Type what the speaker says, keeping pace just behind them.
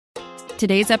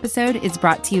Today's episode is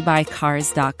brought to you by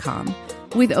Cars.com.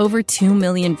 With over 2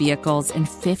 million vehicles and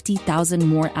 50,000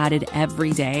 more added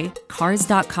every day,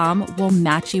 Cars.com will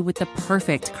match you with the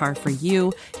perfect car for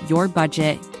you, your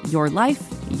budget, your life,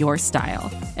 your style.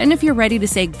 And if you're ready to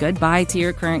say goodbye to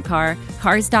your current car,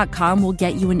 Cars.com will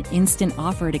get you an instant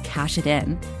offer to cash it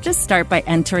in. Just start by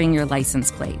entering your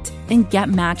license plate and get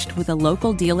matched with a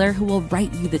local dealer who will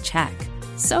write you the check.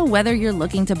 So whether you're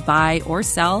looking to buy or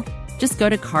sell, just go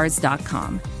to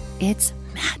Cars.com. It's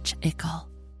magical.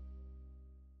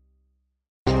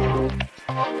 Jordan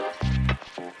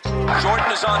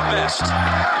is on Best.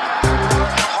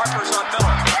 Harper's on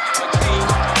Miller.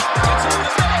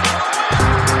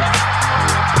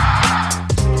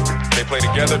 They play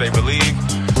together, they believe.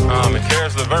 And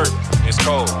Karis LeVert is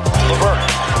cold. LeVert,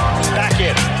 back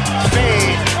in.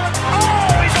 Fade.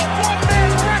 Oh, he's a one-man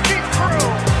wrecking crew.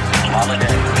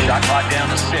 Holiday, shot clock down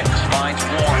to 6. Finds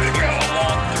Warren. A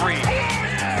long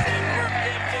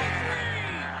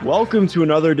 3. Welcome to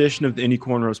another edition of the Indie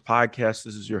Cornrows podcast.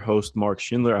 This is your host, Mark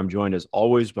Schindler. I'm joined as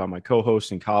always by my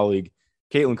co-host and colleague,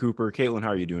 Caitlin Cooper. Caitlin, how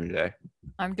are you doing today?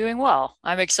 I'm doing well.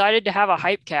 I'm excited to have a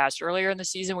hype cast. Earlier in the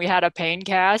season, we had a pain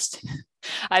cast.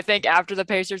 I think after the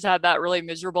Pacers had that really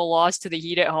miserable loss to the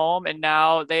Heat at home, and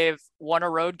now they've won a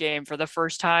road game for the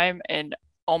first time in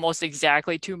almost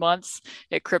exactly 2 months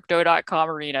at Crypto.com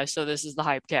Arena. So this is the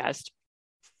hype cast.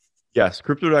 Yes,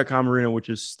 Crypto.com Arena, which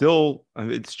is still,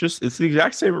 it's the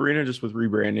exact same arena, just with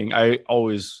rebranding. I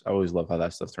always love how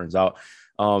that stuff turns out.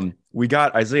 We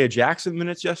got Isaiah Jackson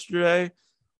minutes yesterday.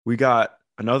 We got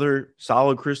another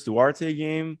solid Chris Duarte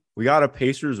game. We got a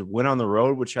Pacers win on the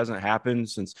road, which hasn't happened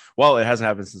since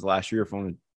last year, if I want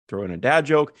to throw in a dad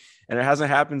joke. And it hasn't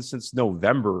happened since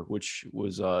November, which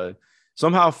was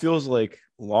somehow feels like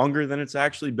longer than it's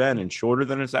actually been and shorter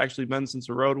than it's actually been since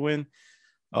a road win.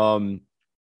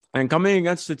 And coming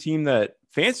against a team that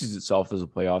fancies itself as a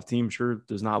playoff team, sure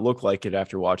does not look like it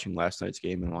after watching last night's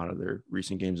game and a lot of their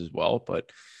recent games as well.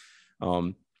 But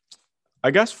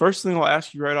I guess first thing I'll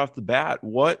ask you right off the bat,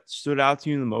 what stood out to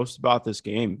you the most about this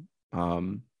game?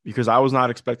 Because I was not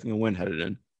expecting a win headed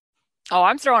in. Oh,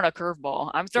 I'm throwing a curveball.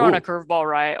 I'm throwing a curveball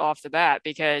right off the bat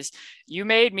because you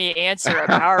made me answer a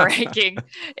power ranking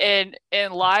in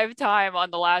live time on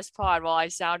the last pod while I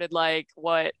sounded like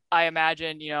what I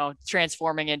imagine,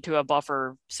 transforming into a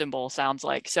buffer symbol sounds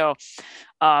like. So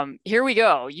here we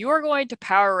go. You are going to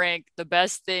power rank the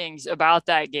best things about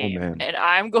that game, and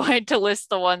I'm going to list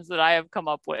the ones that I have come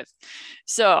up with.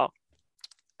 So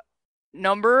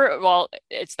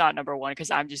it's not number one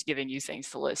because I'm just giving you things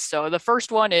to list. So the first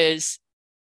one is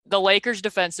the Lakers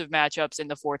defensive matchups in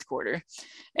the fourth quarter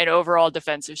and overall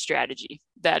defensive strategy.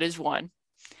 That is one.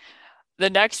 The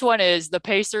next one is the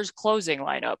Pacers closing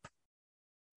lineup.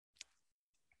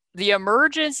 The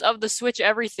emergence of the switch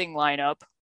everything lineup.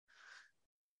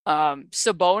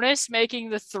 Sabonis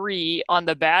making the 3 on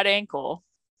the bad ankle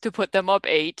to put them up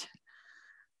 8.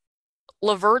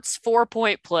 LeVert's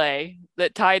 4-point play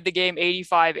that tied the game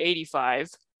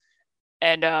 85-85,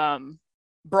 and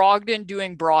Brogdon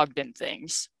doing Brogdon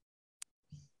things.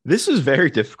 This is very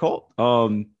difficult.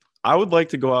 I would like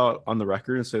to go out on the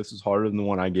record and say this is harder than the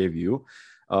one I gave you.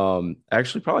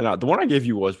 Actually, probably not. The one I gave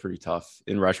you was pretty tough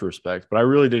in retrospect, but I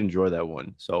really did enjoy that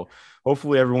one. So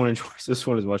hopefully everyone enjoys this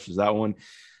one as much as that one.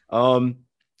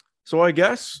 So I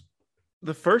guess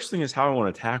the first thing is how I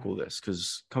want to tackle this,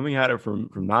 because coming at it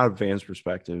from not a fan's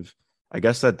perspective, I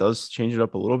guess that does change it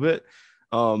up a little bit.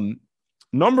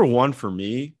 Number one for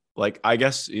me, I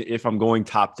guess if I'm going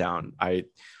top down,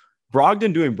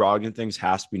 Brogdon doing Brogdon things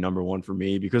has to be number one for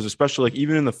me, because especially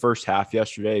even in the first half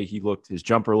yesterday, his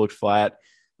jumper looked flat.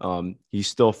 He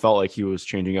still felt like he was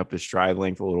changing up his stride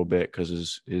length a little bit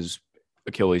because his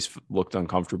Achilles looked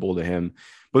uncomfortable to him.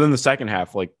 But in the second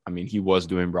half, he was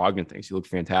doing Brogdon things. He looked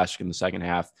fantastic in the second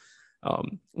half,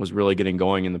 was really getting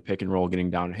going in the pick and roll,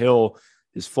 getting downhill.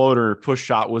 His floater push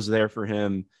shot was there for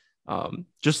him.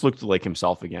 Just looked like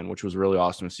himself again, which was really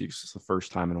awesome to see, because it's the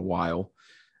first time in a while.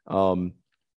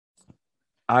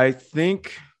 I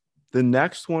think the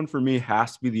next one for me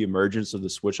has to be the emergence of the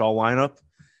switch all lineup.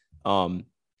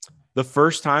 The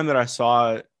first time that I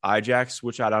saw Ajax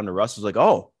switch out onto Russ, was like,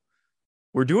 oh,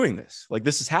 we're doing this.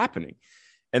 This is happening.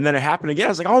 And then it happened again. I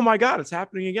was like, oh my God, it's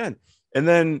happening again. And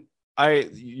then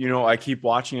I keep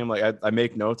watching him. I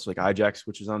make notes, Ajax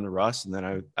switches on to Russ. And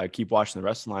then I keep watching the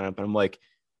rest of the lineup, and I'm like,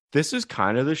 this is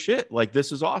kind of the shit.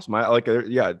 This is awesome.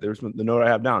 There's the note I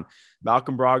have down: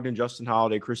 Malcolm Brogdon, Justin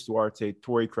Holiday, Chris Duarte,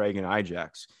 Torrey Craig, and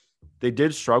Ajax. they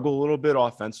did struggle a little bit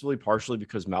offensively, partially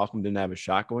because Malcolm didn't have a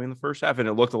shot going in the first half, and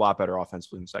it looked a lot better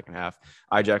offensively in the second half.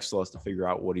 Ijax still has to figure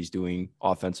out what he's doing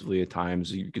offensively at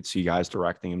times. You could see guys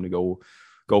directing him to go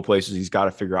places. He's got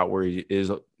to figure out where he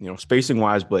is, spacing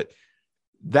wise. But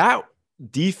that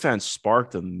defense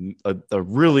sparked a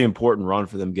really important run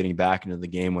for them getting back into the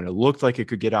game when it looked like it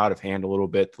could get out of hand a little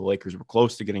bit. The Lakers were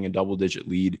close to getting a double-digit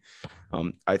lead.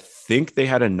 I think they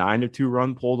had a 9-2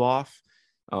 run pulled off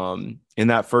in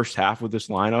that first half with this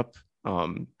lineup.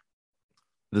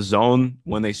 The zone,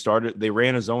 when they started, they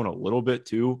ran a zone a little bit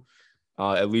too.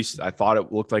 At least I thought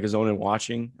it looked like a zone in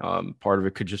watching. Part of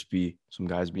it could just be some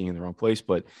guys being in the wrong place,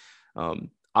 but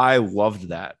I loved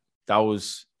that. That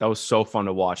was so fun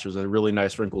to watch. It was a really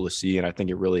nice wrinkle to see, and I think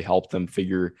it really helped them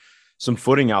figure some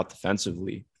footing out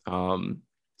defensively. Can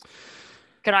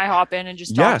I hop in and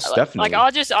just talk? Yes, definitely.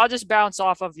 I'll just bounce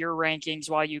off of your rankings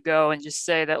while you go and just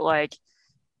say that,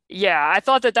 yeah, I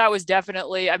thought that was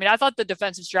definitely. I mean, I thought the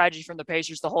defensive strategy from the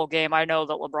Pacers the whole game. I know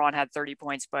that LeBron had 30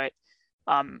 points, but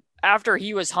after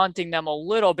he was hunting them a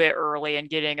little bit early and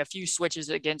getting a few switches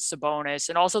against Sabonis,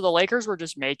 and also the Lakers were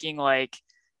just making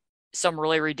some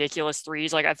really ridiculous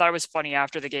threes. I thought it was funny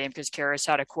after the game because Karras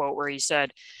had a quote where he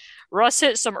said, Russ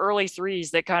hit some early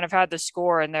threes that kind of had the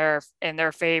score in their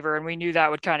favor, and we knew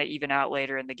that would kind of even out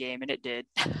later in the game, and it did.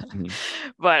 Mm-hmm.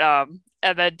 But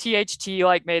and then THT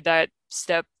made that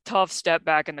tough step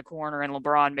back in the corner, and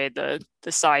LeBron made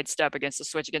the side step against the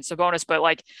switch against Sabonis.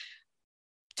 But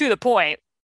to the point,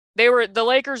 the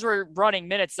Lakers were running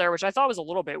minutes there, which I thought was a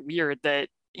little bit weird that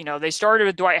they started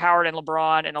with Dwight Howard and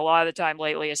LeBron, and a lot of the time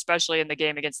lately, especially in the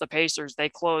game against the Pacers, they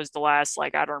closed the last, I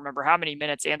don't remember how many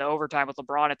minutes and the overtime with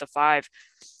LeBron at the 5,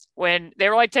 when they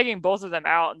were taking both of them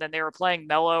out, and then they were playing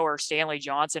Melo or Stanley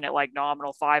Johnson at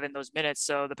nominal 5 in those minutes.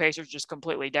 So the Pacers just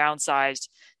completely downsized,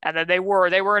 and then they were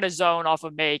in a zone off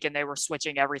of make, and they were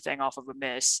switching everything off of a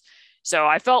miss. So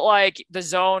I felt like the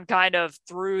zone kind of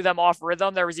threw them off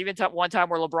rhythm. There was even one time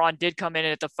where LeBron did come in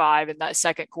at the 5 in that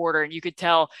second quarter, and you could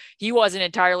tell he wasn't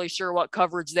entirely sure what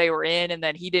coverage they were in, and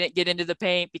then he didn't get into the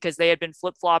paint because they had been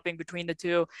flip-flopping between the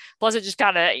two. Plus, it just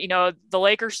kind of, the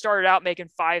Lakers started out making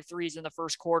 5 threes in the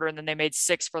first quarter, and then they made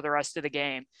 6 for the rest of the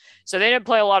game. So they didn't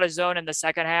play a lot of zone in the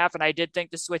second half, and I did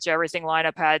think the switch everything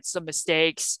lineup had some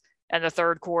mistakes in the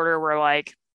third quarter where,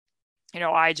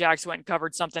 Ijax went and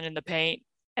covered something in the paint,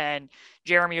 and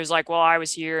Jeremy was like, well, I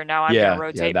was here, and now I'm going to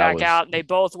rotate back out. And they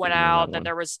both went out. And then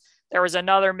there was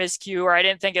another miscue where I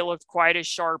didn't think it looked quite as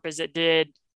sharp as it did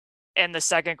in the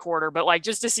second quarter. But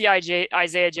just to see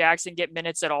Isaiah Jackson get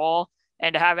minutes at all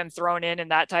and to have him thrown in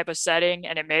that type of setting,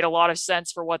 and it made a lot of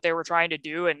sense for what they were trying to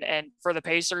do. And for the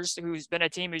Pacers, who's been a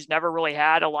team who's never really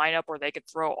had a lineup where they could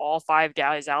throw all 5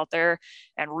 guys out there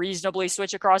and reasonably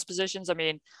switch across positions. I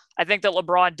mean, I think that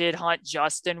LeBron did hunt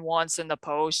Justin once in the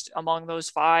post among those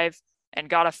 5 and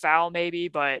got a foul maybe,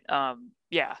 but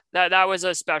that was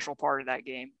a special part of that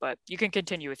game. But you can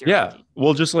continue with your ranking.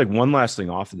 Well, just one last thing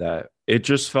off of that, it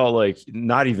just felt like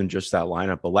not even just that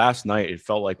lineup, but last night it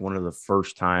felt like one of the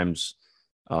first times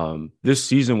this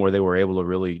season where they were able to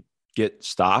really get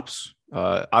stops.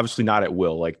 Obviously not at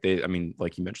will. Like you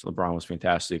mentioned, LeBron was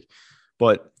fantastic,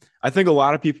 but I think a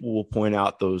lot of people will point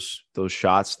out those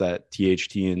shots that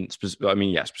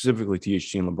specifically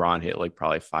THT and LeBron hit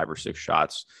probably 5 or 6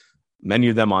 shots, many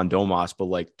of them on Domas, but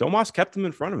Domas kept them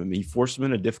in front of him. He forced him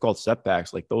into difficult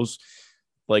setbacks. Those,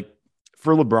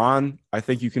 for LeBron, I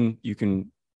think you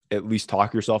can at least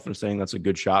talk yourself into saying that's a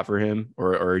good shot for him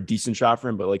or a decent shot for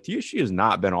him. But THT has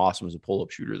not been awesome as a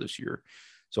pull-up shooter this year.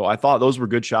 So I thought those were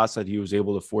good shots that he was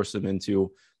able to force them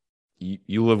into.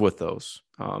 You live with those.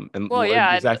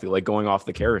 Exactly. Going off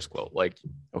the Karras quote,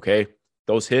 okay,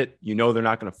 those hit, they're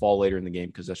not going to fall later in the game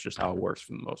because that's just how it works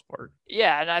for the most part.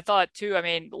 Yeah. And I thought too,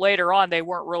 later on, they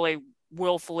weren't really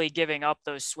willfully giving up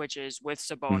those switches with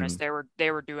Sabonis. Mm-hmm.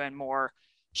 They were doing more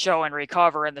show and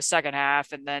recover in the second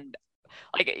half. And then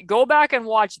go back and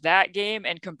watch that game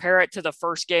and compare it to the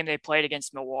first game they played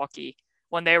against Milwaukee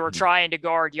when they were trying to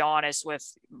guard Giannis with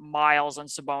Miles and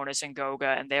Sabonis and Goga,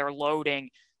 and their loading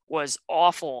was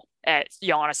awful at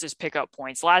Giannis's pickup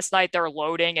points. Last night they're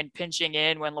loading and pinching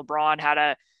in when LeBron had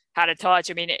a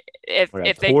touch. If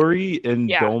Torrey and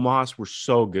Domas were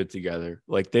so good together.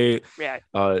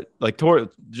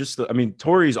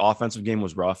 Torrey's offensive game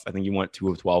was rough. I think he went 2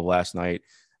 of 12 last night.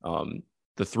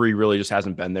 The 3 really just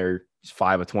hasn't been there. He's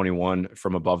 5 of 21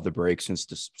 from above the break since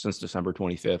December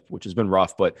 25th, which has been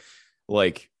rough. But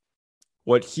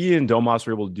what he and Domas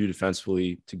were able to do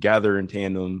defensively together in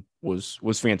tandem,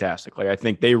 was fantastic. Like I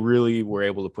think they really were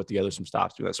able to put together some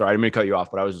stops to that. Sorry, I didn't mean to cut you off,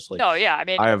 but I was just like, No, yeah. I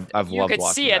mean, I've you loved could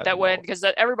watching see it that when, because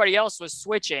everybody else was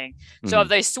switching. So if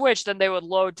they switched, then they would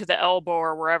load to the elbow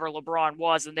or wherever LeBron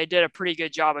was. And they did a pretty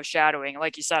good job of shadowing.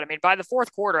 Like you said, I mean, by the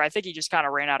fourth quarter, I think he just kind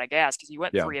of ran out of gas because he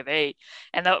went 3 of 8.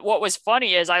 And what was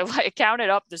funny is I counted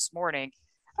up this morning.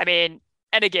 I mean,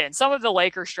 and again, some of the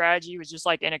Lakers strategy was just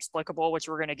like inexplicable, which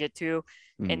we're going to get to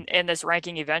in this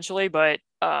ranking eventually. But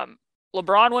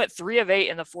LeBron went 3 of 8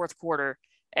 in the fourth quarter.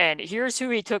 And here's who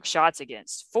he took shots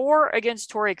against: 4 against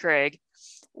Torrey Craig,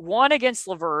 1 against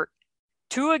LeVert,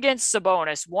 2 against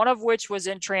Sabonis, one of which was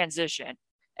in transition.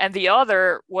 And the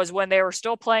other was when they were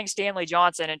still playing Stanley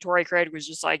Johnson, and Torrey Craig was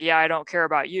just like, yeah, I don't care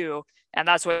about you. And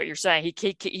that's what you're saying.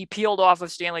 He peeled off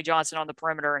of Stanley Johnson on the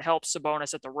perimeter and helped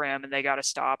Sabonis at the rim, and they got to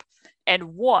stop.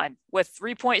 And won with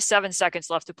 3.7 seconds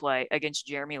left to play against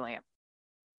Jeremy Lamb.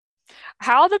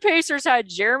 How the Pacers had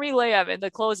Jeremy Lamb in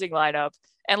the closing lineup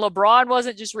and LeBron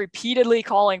wasn't just repeatedly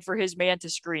calling for his man to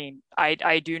screen,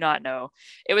 I do not know.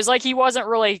 It was like he wasn't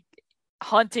really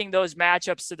hunting those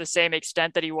matchups to the same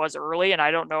extent that he was early. And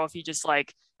I don't know if he just,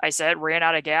 like I said, ran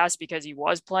out of gas because he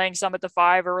was playing some at the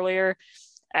 5 earlier.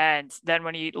 And then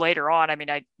when he later on, I mean,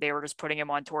 they were just putting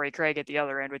him on Torrey Craig at the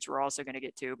other end, which we're also going to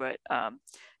get to. But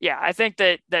yeah, I think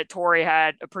that Torrey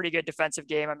had a pretty good defensive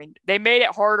game. I mean, they made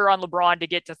it harder on LeBron to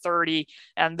get to 30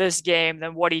 in this game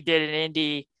than what he did in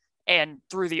Indy and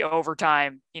through the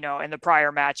overtime, in the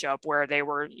prior matchup where they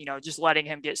were, just letting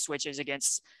him get switches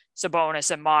against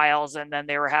Sabonis and Miles. And then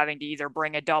they were having to either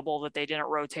bring a double that they didn't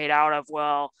rotate out of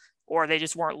well, or they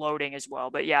just weren't loading as well.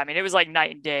 But yeah, I mean, it was like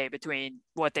night and day between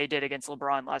what they did against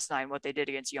LeBron last night and what they did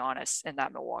against Giannis in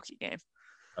that Milwaukee game.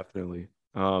 Definitely.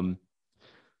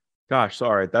 Gosh,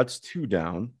 sorry, that's 2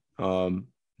 down. That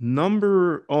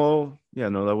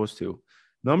was 2.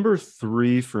 Number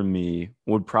 3 for me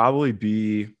would probably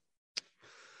be.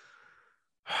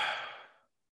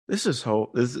 This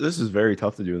is very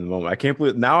tough to do in the moment. I can't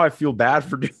believe now I feel bad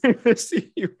for doing this to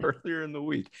you earlier in the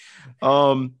week.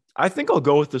 I think I'll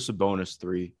go with the Sabonis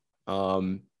 3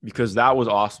 because that was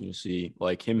awesome to see.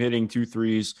 Like him hitting 2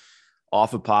 threes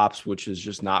off of pops, which has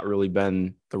just not really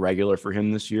been the regular for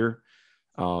him this year.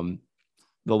 The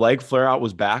leg flare out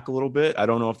was back a little bit. I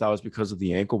don't know if that was because of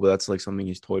the ankle, but that's like something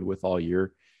he's toyed with all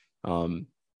year.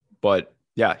 But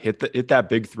yeah, hit that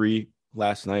big 3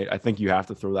 last night. I think you have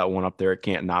to throw that one up there. It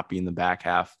can't not be in the back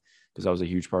half because that was a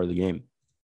huge part of the game.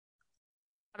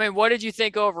 I mean, what did you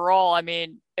think overall? I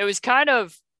mean, it was kind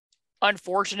of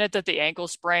unfortunate that the ankle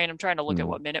sprain. I'm trying to look at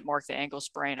what minute mark the ankle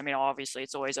sprain. I mean, obviously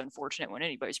it's always unfortunate when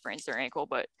anybody sprains their ankle,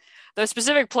 but the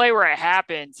specific play where it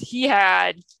happened, he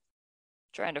had,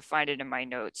 trying to find it in my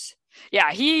notes.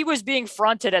 Yeah, he was being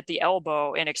fronted at the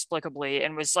elbow inexplicably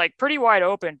and was like pretty wide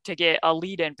open to get a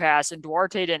lead-in pass, and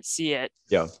Duarte didn't see it.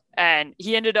 Yeah. And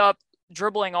he ended up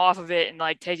dribbling off of it and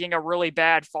like taking a really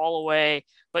bad fall away,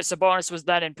 but Sabonis was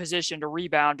then in position to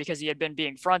rebound because he had been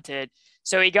being fronted.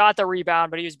 So he got the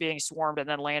rebound, but he was being swarmed and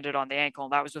then landed on the ankle.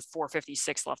 And that was with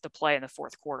 4:56 left to play in the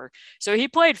fourth quarter. So he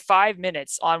played 5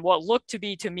 minutes on what looked to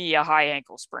be, to me, a high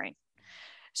ankle sprain.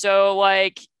 So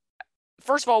like,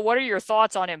 first of all, what are your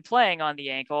thoughts on him playing on the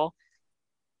ankle?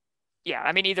 Yeah,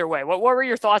 I mean, either way, what were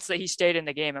your thoughts that he stayed in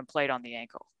the game and played on the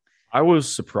ankle? I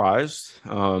was surprised,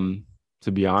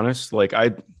 to be honest. Like,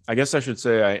 I guess I should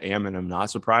say I am and I'm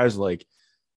not surprised. Like,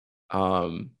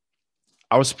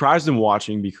 I was surprised in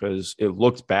watching because it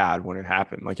looked bad when it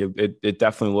happened. Like, it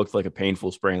definitely looked like a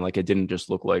painful sprain. Like, it didn't just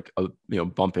look like a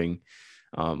bumping.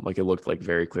 Like, it looked like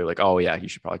very clear. Like, oh yeah, he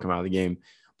should probably come out of the game.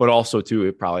 But also, too,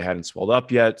 it probably hadn't swelled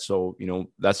up yet. So,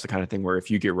 that's the kind of thing where if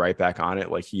you get right back on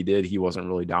it like he did, he wasn't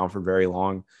really down for very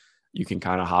long. You can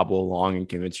kind of hobble along and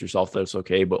convince yourself that it's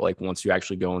okay. But, like, once you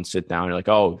actually go and sit down, you're like,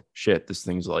 oh, shit, this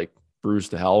thing's, like,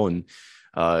 bruised to hell. And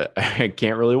I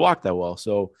can't really walk that well.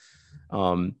 So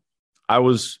I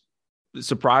was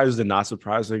surprised and not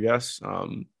surprised, I guess.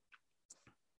 I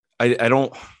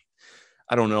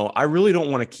don't know. I really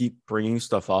don't want to keep bringing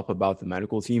stuff up about the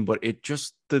medical team, but it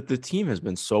just, the team has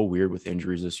been so weird with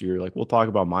injuries this year. Like, we'll talk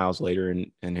about Miles later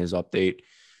in his update.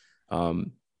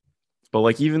 But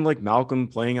like, even like Malcolm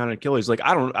playing on Achilles, like,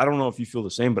 I don't know if you feel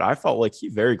the same, but I felt like he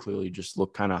very clearly just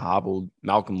looked kind of hobbled.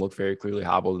 Malcolm looked very clearly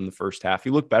hobbled in the first half. He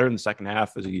looked better in the second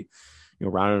half as he,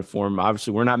 rounded in form.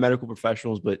 Obviously, we're not medical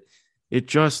professionals, but it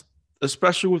just,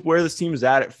 especially with where this team is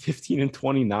at 15 and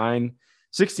 29,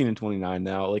 16 and 29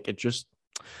 now, like, it just,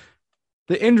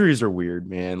 the injuries are weird,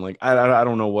 man. Like, I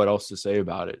don't know what else to say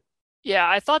about it. Yeah,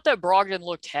 I thought that Brogdon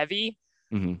looked heavy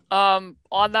on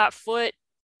that foot,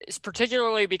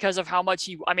 particularly because of how much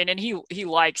he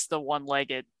likes the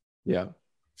one-legged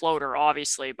floater,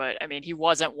 obviously, but I mean, he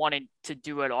wasn't wanting to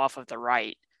do it off of the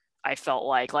right. I felt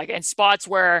like in spots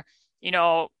where,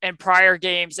 in prior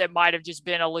games, it might have just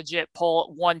been a legit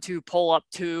 1-2 pull up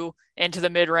two into the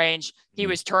mid range. He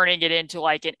was turning it into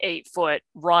like an 8-foot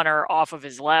runner off of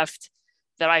his left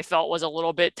that I felt was a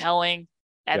little bit telling.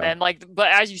 And then but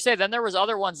as you say, then there was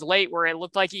other ones late where it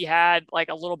looked like he had like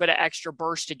a little bit of extra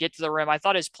burst to get to the rim. I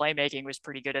thought his playmaking was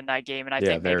pretty good in that game. And I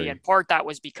think maybe in part that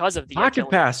was because of the pocket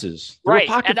Achilles. passes. Right.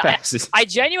 Pocket passes. I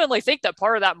genuinely think that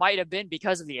part of that might have been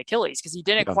because of the Achilles, because he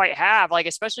didn't quite have, like,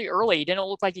 especially early, he didn't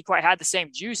look like he quite had the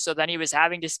same juice. So then he was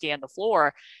having to scan the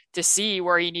floor to see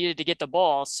where he needed to get the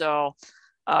ball. So,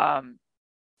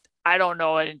 I don't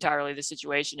know what entirely the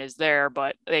situation is there,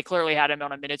 but they clearly had him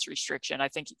on a minutes restriction. I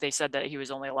think they said that he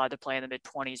was only allowed to play in the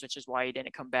mid-20s, which is why he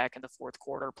didn't come back in the fourth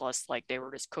quarter. Plus, like, they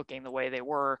were just cooking the way they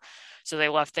were, so they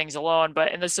left things alone.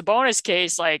 But in the Sabonis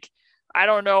case, like, I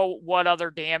don't know what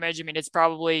other damage. I mean, it's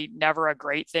probably never a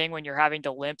great thing when you're having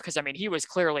to limp, because I mean, he was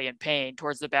clearly in pain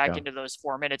towards the back end of those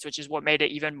 4 minutes, which is what made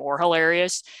it even more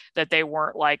hilarious that they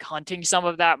weren't like hunting some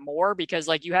of that more, because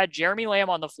like you had Jeremy Lamb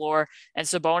on the floor and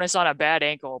Sabonis on a bad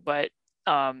ankle. But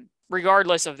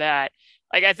regardless of that,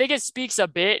 like, I think it speaks a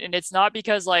bit, and it's not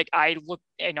because like I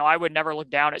would never look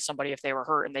down at somebody if they were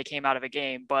hurt and they came out of a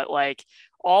game, but like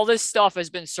all this stuff has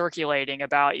been circulating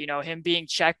about, him being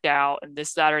checked out and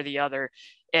this, that, or the other.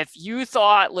 If you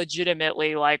thought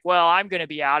legitimately like, well, I'm going to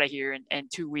be out of here in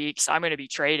 2 weeks, I'm going to be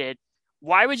traded,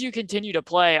 why would you continue to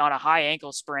play on a high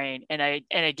ankle sprain in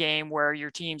a game where your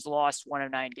team's lost 1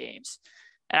 of 9 games?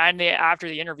 And after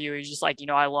the interview, he's just like,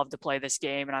 I love to play this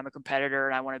game and I'm a competitor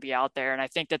and I want to be out there. And I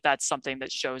think that that's something that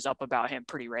shows up about him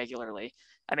pretty regularly.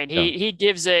 I mean, he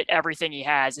gives it everything he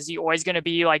has. Is he always going to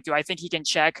be like, do I think he can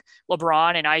check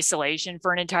LeBron in isolation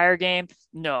for an entire game?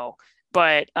 No.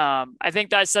 But I think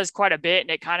that says quite a bit. And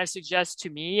it kind of suggests to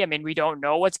me, I mean, we don't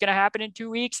know what's going to happen in 2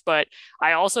 weeks, but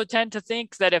I also tend to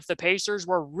think that if the Pacers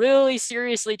were really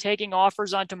seriously taking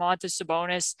offers on Domantas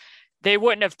Sabonis, they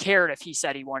wouldn't have cared if he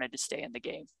said he wanted to stay in the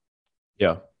game.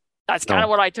 Yeah. That's kind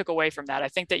of what I took away from that. I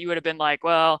think that you would have been like,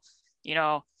 well,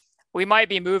 we might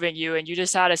be moving you and you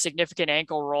just had a significant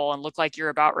ankle roll and look like you're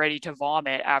about ready to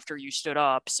vomit after you stood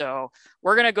up. So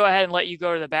we're going to go ahead and let you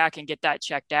go to the back and get that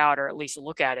checked out, or at least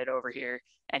look at it over here.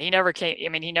 And he never came. I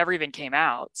mean, he never even came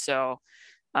out. So,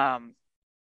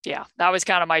 yeah, that was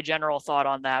kind of my general thought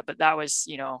on that. But that was,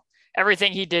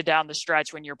 everything he did down the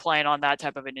stretch when you're playing on that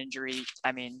type of an injury,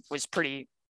 I mean, was pretty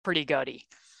gutty.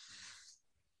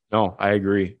 No, I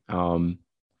agree. I'm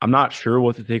not sure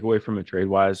what to take away from it trade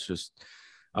wise. Just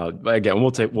again,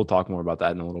 we'll talk more about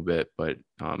that in a little bit. But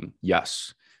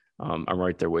yes, I'm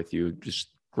right there with you. Just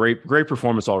great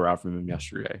performance all around from him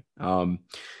yesterday.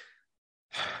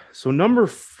 So number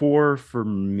 4 for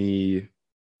me,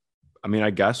 I mean,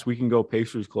 I guess we can go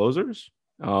Pacers closers.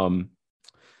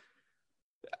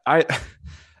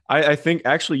 I think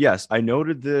actually, yes, I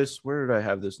noted this. Where did I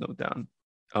have this note down?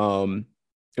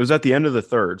 It was at the end of the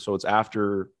third. So it's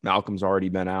after Malcolm's already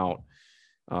been out.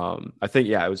 I think,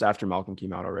 it was after Malcolm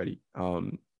came out already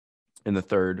in the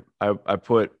third. I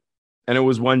put, and it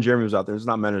was when Jeremy was out there. It's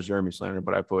not meant as Jeremy slander,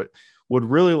 but I put, would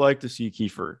really like to see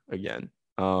Kiefer again.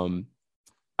 I don't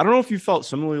know if you felt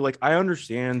similarly. Like, I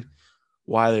understand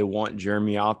why they want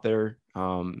Jeremy out there,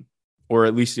 or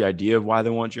at least the idea of why they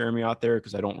want Jeremy out there,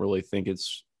 because I don't really think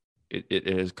it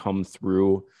has come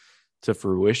through to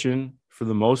fruition for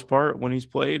the most part when he's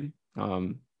played.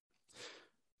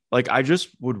 Like, I just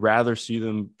would rather see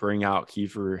them bring out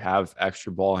Kiefer, have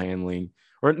extra ball handling,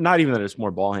 or not even that it's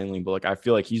more ball handling, but like, I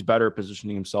feel like he's better at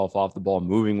positioning himself off the ball,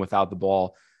 moving without the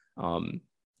ball.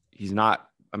 He's not,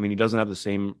 I mean, he doesn't have the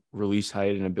same release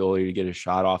height and ability to get his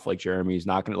shot off like Jeremy. He's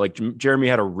not going to, like, Jeremy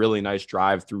had a really nice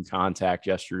drive through contact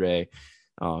yesterday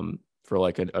for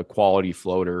like a quality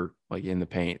floater, like in the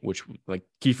paint, which like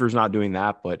Kiefer's not doing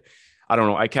that. But I don't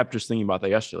know. I kept just thinking about that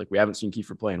yesterday. Like, we haven't seen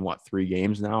Kiefer play in 3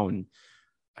 games now. And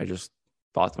I just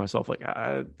thought to myself, like,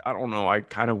 I don't know. I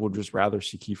kind of would just rather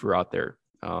see Kiefer out there.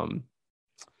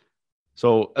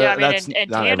 So yeah, I mean, and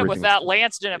tandem with that,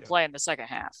 Lance didn't play in the second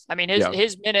half. I mean,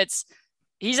 his minutes,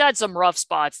 he's had some rough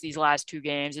spots these last 2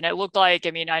 games. And it looked like,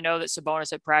 I mean, I know that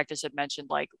Sabonis at practice had mentioned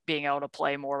like being able to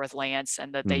play more with Lance,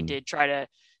 and that they did try to,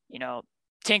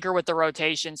 tinker with the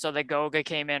rotation so that Goga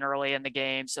came in early in the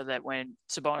game so that when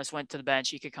Sabonis went to the bench,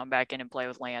 he could come back in and play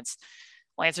with Lance.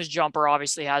 Lance's jumper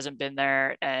obviously hasn't been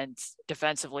there, and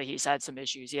defensively he's had some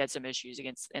issues. He had some issues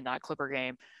in that Clipper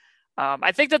game.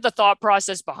 I think that the thought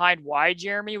process behind why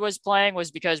Jeremy was playing was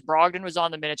because Brogdon was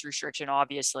on the minutes restriction,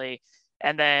 obviously.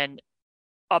 And then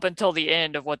up until the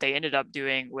end of what they ended up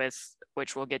doing with,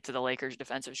 which we'll get to the Lakers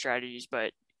defensive strategies,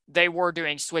 but they were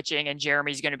doing switching, and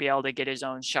Jeremy's going to be able to get his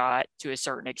own shot to a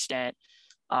certain extent,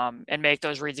 and make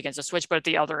those reads against the switch. But at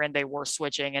the other end, they were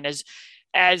switching. And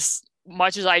as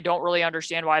much as I don't really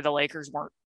understand why the Lakers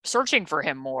weren't searching for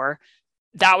him more,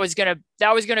 that was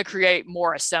gonna create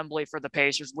more assembly for the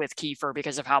Pacers with Kiefer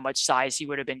because of how much size he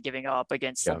would have been giving up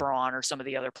against LeBron or some of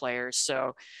the other players.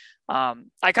 So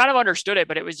I kind of understood it,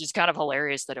 but it was just kind of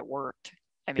hilarious that it worked.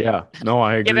 I mean, yeah, no,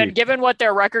 I agree. Given what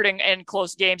their record in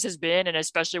close games has been, and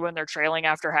especially when they're trailing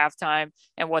after halftime,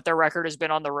 and what their record has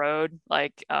been on the road,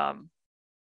 like, yeah,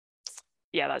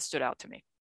 that stood out to me.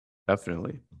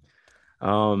 Definitely.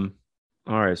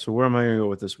 All right, so where am I going to go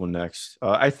with this one next?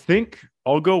 I think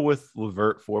I'll go with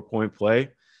LeVert 4-point play.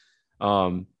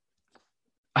 I'm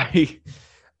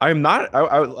not.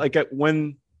 I like it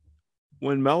when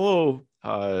Melo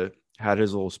had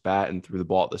his little spat and threw the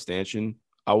ball at the stanchion.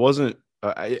 I wasn't.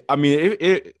 I mean,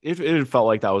 it felt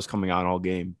like that was coming on all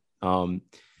game.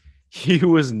 He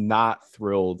was not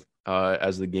thrilled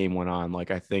as the game went on. Like,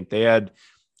 I think they had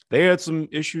some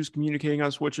issues communicating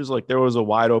on switches. Like, there was a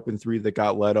wide open three that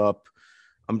got let up.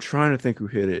 I'm trying to think who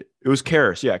hit it. It was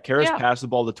Karras. Yeah, Karras passed the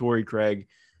ball to Torrey Craig.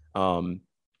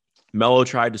 Melo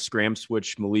tried to scram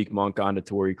switch Malik Monk onto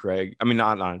Torrey Craig. I mean,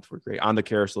 not on Torrey Craig, onto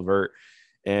Karras LeVert.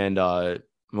 And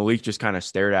Malik just kind of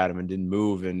stared at him and didn't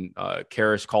move. And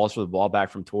Karras calls for the ball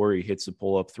back from Torrey, hits a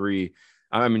pull-up three.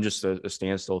 I mean, just a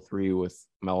standstill three with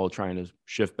Melo trying to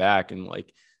shift back. And,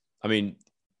 like, I mean,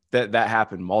 that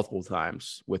happened multiple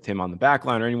times with him on the back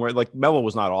line or anywhere. Like, Melo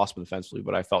was not awesome defensively,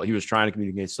 but I felt he was trying to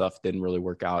communicate stuff, didn't really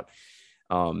work out.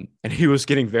 And he was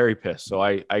getting very pissed. So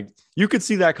you could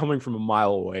see that coming from a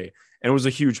mile away. And it was a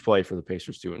huge play for the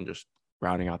Pacers too, and just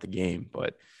rounding out the game.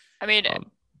 But I mean,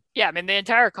 the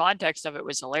entire context of it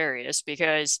was hilarious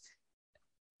because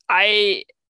I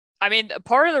mean,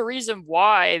 part of the reason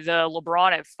why the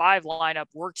LeBron at 5 lineup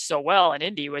worked so well in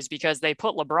Indy was because they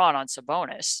put LeBron on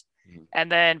Sabonis.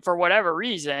 And then for whatever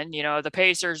reason, the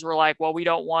Pacers were like, well, we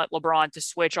don't want LeBron to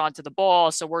switch onto the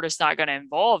ball, so we're just not going to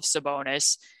involve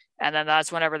Sabonis. And then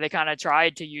that's whenever they kind of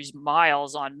tried to use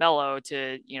Miles on Melo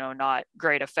to, not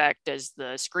great effect as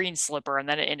the screen slipper. And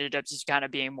then it ended up just kind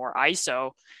of being more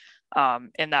ISO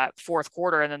in that fourth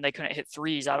quarter. And then they couldn't hit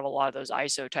threes out of a lot of those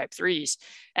ISO type threes.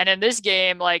 And in this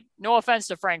game, like, no offense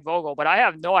to Frank Vogel, but I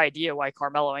have no idea why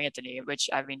Carmelo Anthony, which,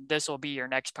 I mean, this will be your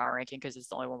next power ranking because it's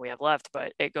the only one we have left,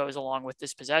 but it goes along with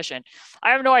this possession.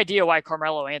 I have no idea why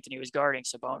Carmelo Anthony was guarding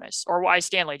Sabonis or why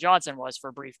Stanley Johnson was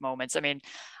for brief moments. I mean,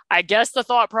 I guess the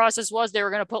thought process was they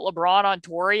were going to put LeBron on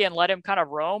Torrey and let him kind of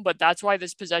roam, but that's why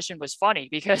this possession was funny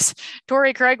because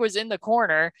Torrey Craig was in the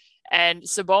corner and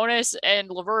Sabonis and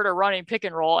LeVert are running pick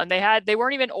and roll, and they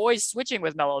weren't even always switching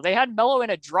with Melo. They had Melo in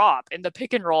a drop in the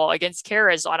pick and roll against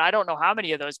Karras on I don't know how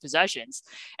many of those possessions.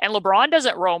 And LeBron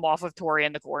doesn't roam off of Torrey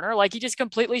in the corner. Like, he just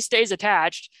completely stays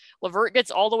attached. LeVert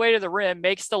gets all the way to the rim,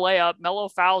 makes the layup, Melo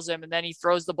fouls him, and then he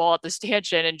throws the ball at the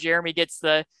stanchion, and Jeremy gets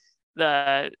the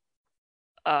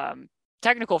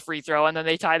technical free throw, and then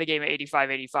they tie the game at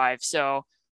 85-85. So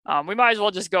we might as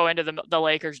well just go into the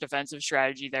Lakers defensive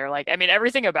strategy there. Like, I mean,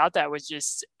 everything about that was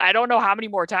just, I don't know how many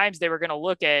more times they were going to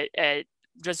look at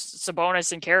just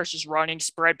Sabonis and Karras just running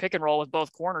spread pick and roll with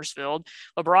both corners filled.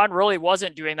 LeBron really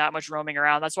wasn't doing that much roaming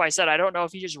around. That's why I said, I don't know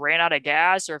if he just ran out of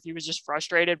gas or if he was just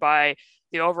frustrated by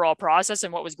the overall process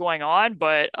and what was going on.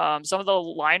 But some of the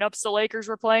lineups the Lakers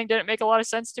were playing didn't make a lot of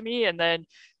sense to me. And then,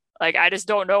 like, I just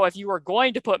don't know if you were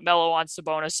going to put Melo on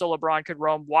Sabonis so LeBron could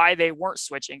roam, why they weren't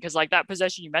switching. Because, like, that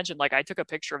possession you mentioned, like, I took a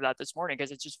picture of that this morning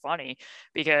because it's just funny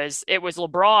because it was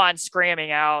LeBron scramming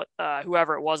out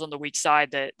whoever it was on the weak side.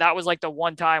 That was like the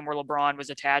one time where LeBron was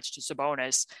attached to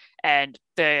Sabonis, and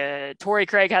the Torrey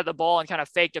Craig had the ball and kind of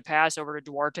faked a pass over to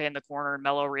Duarte in the corner, and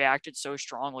Melo reacted so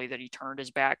strongly that he turned his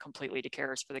back completely to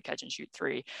Karras for the catch and shoot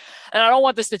three. And I don't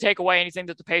want this to take away anything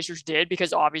that the Pacers did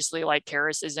because obviously, like,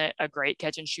 Karras isn't a great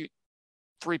catch and shoot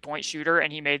 3-point shooter,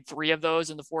 and he made 3 of those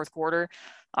in the fourth quarter.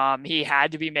 He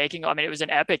had to be making, I mean, it was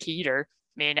an epic heater.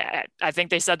 I mean, I think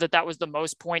they said that was the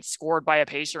most points scored by a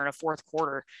Pacer in a fourth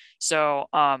quarter. So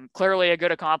clearly a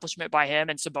good accomplishment by him,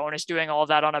 and Sabonis doing all of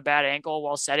that on a bad ankle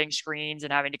while setting screens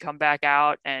and having to come back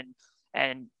out and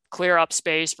clear up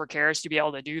space for Karras to be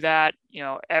able to do that.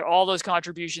 All those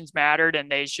contributions mattered, and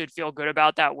they should feel good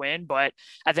about that win. But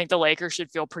I think the Lakers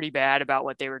should feel pretty bad about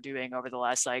what they were doing over the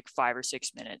last 5 or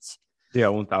 6 minutes. Yeah,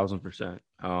 1,000%.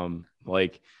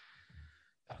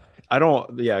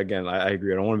 Again, I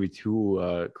agree. I don't want to be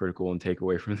too critical and take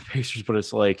away from the Pacers, but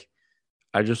it's like,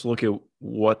 I just look at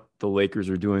what the Lakers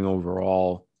are doing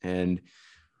overall, and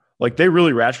like, they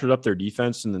really ratcheted up their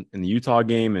defense in the Utah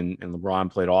game, and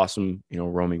LeBron played awesome,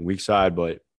 roaming weak side,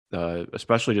 but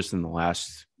especially just in the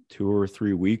last 2 or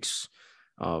 3 weeks,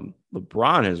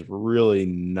 LeBron has really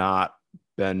not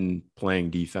been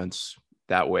playing defense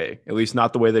that way, at least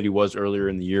not the way that he was earlier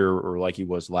in the year or like he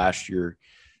was last year.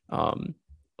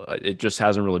 It just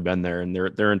hasn't really been there, and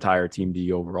their entire team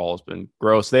D overall has been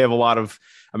gross. They have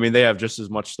they have just as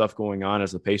much stuff going on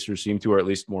as the Pacers seem to, or at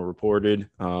least more reported.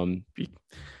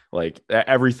 Like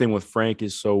everything with Frank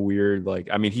is so weird. Like,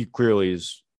 I mean, he clearly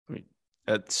is.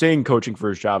 Saying coaching for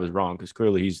his job is wrong because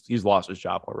clearly he's lost his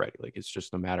job already. Like, it's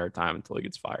just a matter of time until he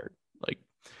gets fired. Like,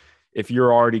 if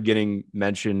you're already getting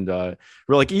mentioned,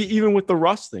 even with the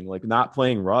Russ thing, like not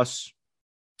playing Russ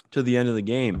to the end of the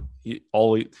game, it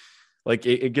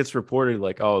gets reported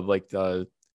like, oh, like the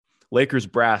Lakers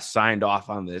brass signed off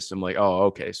on this. I'm like, oh,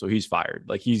 okay, so he's fired.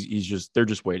 Like they're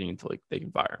just waiting until they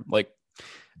can fire him. Like,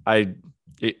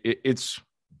 it's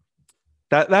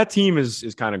that team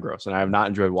is kind of gross, and I have not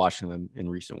enjoyed watching them in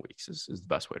recent weeks. Is the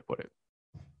best way to put it.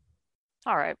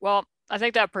 All right. Well, I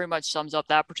think that pretty much sums up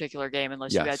that particular game,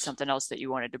 unless Yes. you had something else that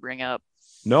you wanted to bring up.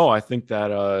 No, I think that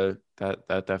that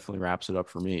definitely wraps it up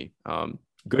for me.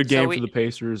 Good game for the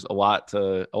Pacers. A lot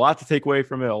to take away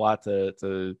from it. A lot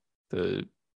to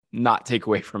not take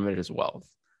away from it as well.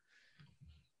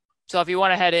 So if you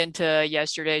want to head into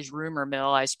yesterday's rumor mill,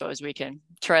 I suppose we can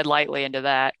tread lightly into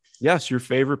that. Yes, your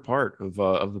favorite part of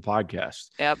the podcast.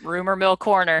 Yep, rumor mill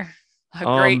corner. A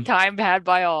great time had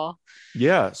by all.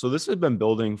 Yeah, so this has been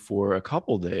building for a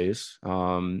couple days.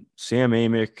 Sam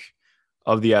Amick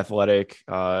of The Athletic,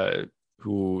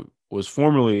 who was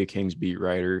formerly a Kings beat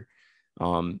writer,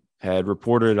 had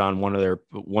reported on one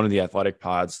of the Athletic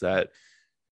pods that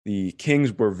the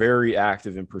Kings were very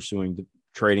active in pursuing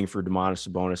trading for Domantas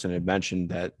Sabonis, and had mentioned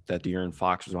that De'Aaron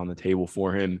Fox was on the table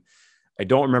for him. I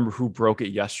don't remember who broke it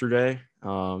yesterday.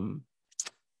 Jason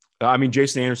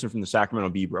Anderson from the Sacramento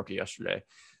Bee broke it yesterday.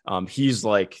 He's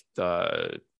like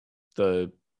the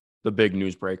big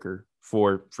newsbreaker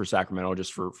for Sacramento,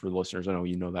 just for the listeners. I know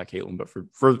you know that, Caitlin, but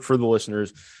for the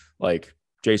listeners, like,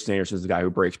 Jason Anderson is the guy who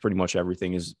breaks pretty much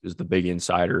everything, is the big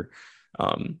insider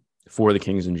for the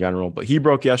Kings in general. But he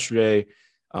broke yesterday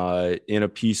in a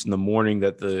piece in the morning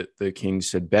that the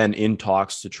Kings had been in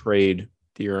talks to trade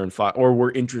De'Aaron Fox, or were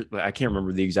interested. I can't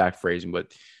remember the exact phrasing,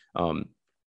 but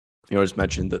just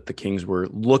mentioned that the Kings were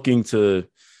looking to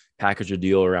package a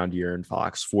deal around De'Aaron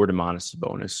Fox for Domantas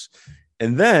Sabonis.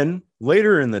 And then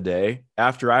later in the day,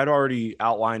 after I'd already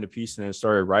outlined a piece and I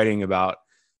started writing about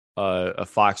a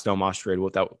Fox Domas trade,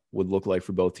 what that would look like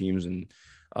for both teams, and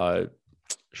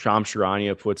Shams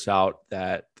Charania puts out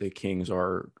that the Kings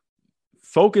are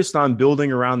focused on building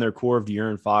around their core of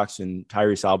De'Aaron Fox and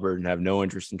Tyrese Haliburton and have no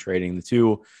interest in trading the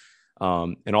two.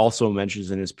 And also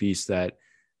mentions in his piece that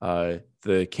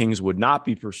the Kings would not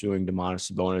be pursuing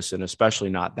Domantas Sabonis, and especially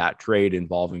not that trade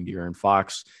involving De'Aaron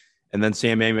Fox. And then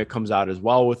Sam Amick comes out as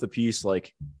well with a piece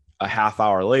like a half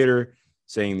hour later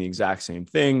saying the exact same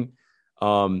thing.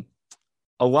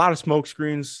 A lot of smoke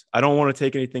screens. I don't want to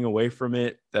take anything away from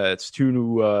it. It's too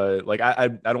new. I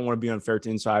don't want to be unfair to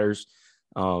insiders.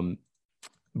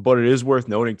 But it is worth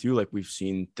noting too, like, we've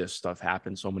seen this stuff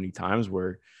happen so many times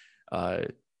where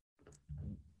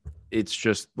it's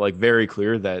just like very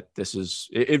clear that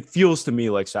it feels to me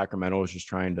like Sacramento is just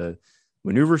trying to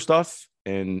maneuver stuff.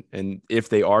 And if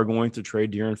they are going to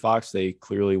trade De'Aaron Fox, they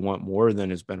clearly want more than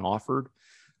has been offered.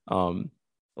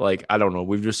 I don't know.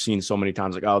 We've just seen so many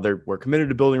times like, oh, we're committed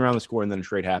to building around the score, and then a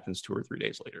trade happens 2 or 3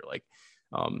 days later. Like,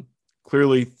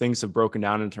 clearly things have broken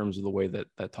down in terms of the way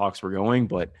that talks were going,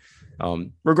 but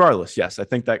regardless, yes, I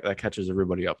think that catches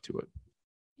everybody up to it.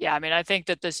 Yeah, I mean, I think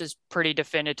that this is pretty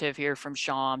definitive here from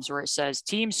Shams, where it says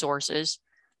team sources,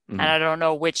 and I don't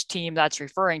know which team that's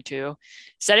referring to,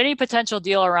 said any potential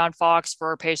deal around Fox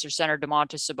for Pacers center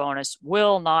Domantas Sabonis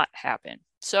will not happen.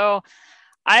 So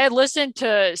I had listened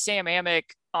to Sam Amick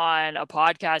on a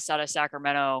podcast out of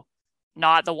Sacramento,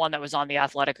 not the one that was on The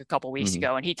Athletic a couple weeks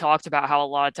ago, and he talked about how a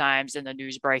lot of times in the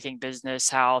news breaking business,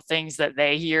 how things that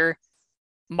they hear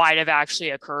might have actually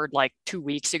occurred like 2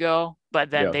 weeks ago,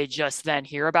 but then they just then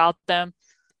hear about them.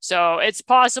 So it's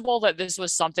possible that this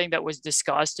was something that was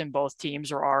discussed and both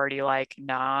teams were already like,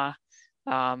 nah.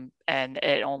 And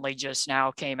it only just now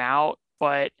came out.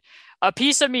 But a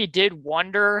piece of me did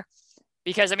wonder,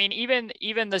 because I mean,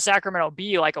 even the Sacramento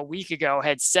Bee like a week ago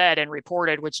had said and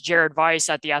reported, which Jared Weiss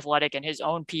at The Athletic in his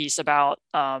own piece about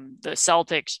the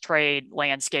Celtics trade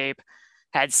landscape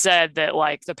had said that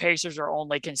like the Pacers are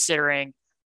only considering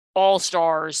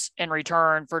all-stars in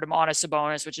return for Domantas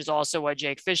Sabonis, which is also what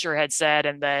Jake Fisher had said,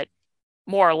 and that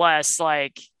more or less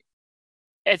like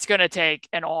it's going to take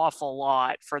an awful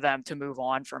lot for them to move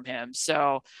on from him.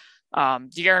 So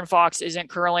De'Aaron Fox isn't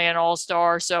currently an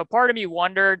all-star. So part of me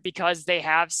wondered, because they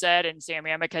have said, and Sam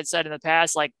Amick had said in the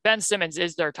past, like Ben Simmons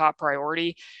is their top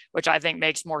priority, which I think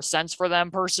makes more sense for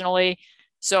them personally.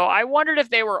 So I wondered if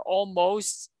they were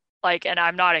almost like, and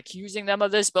I'm not accusing them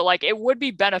of this, but like it would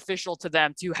be beneficial to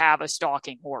them to have a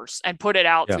stalking horse and put it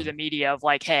out through the media of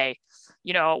like, hey,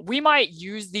 we might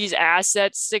use these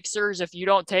assets, Sixers, if you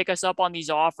don't take us up on these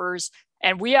offers,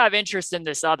 and we have interest in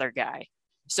this other guy.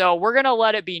 So we're going to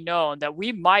let it be known that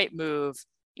we might move,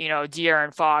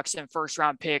 De'Aaron Fox and first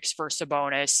round picks for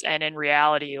Sabonis. And in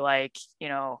reality,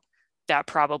 that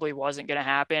probably wasn't going to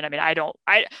happen. I mean,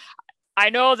 I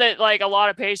know that like a lot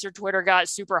of Pacer Twitter got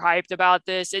super hyped about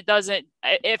this. It doesn't,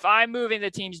 if I'm moving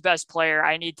the team's best player,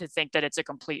 I need to think that it's a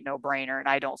complete no brainer. And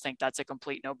I don't think that's a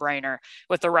complete no brainer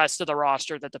with the rest of the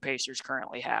roster that the Pacers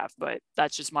currently have, but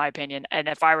that's just my opinion. And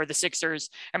if I were the Sixers,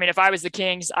 if I was the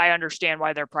Kings, I understand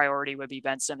why their priority would be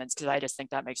Ben Simmons, because I just think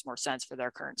that makes more sense for their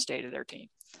current state of their team.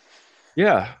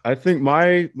 Yeah. I think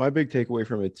my big takeaway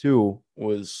from it too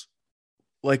was,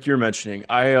 like you're mentioning,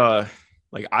 I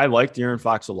like De'Aaron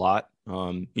Fox a lot.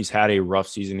 He's had a rough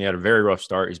season. He had a very rough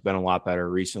start. He's been a lot better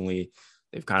recently.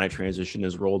 They've kind of transitioned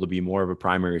his role to be more of a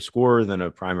primary scorer than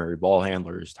a primary ball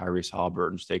handler. As Tyrese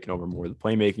Halliburton's taken over more of the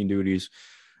playmaking duties.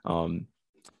 I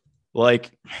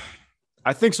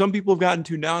think some people have gotten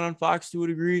too down on Fox to a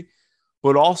degree,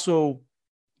 but also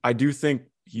I do think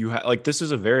this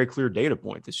is a very clear data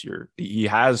point this year. He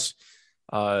has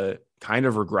kind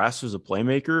of regressed as a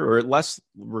playmaker, or less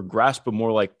regressed, but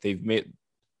more like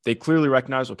they clearly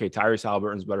recognize, okay, Tyrese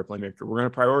Halliburton's a better playmaker. We're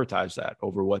going to prioritize that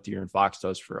over what De'Aaron Fox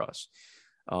does for us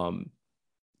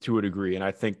to a degree. And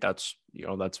I think that's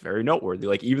very noteworthy.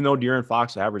 Like, even though De'Aaron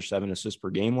Fox averaged 7 assists per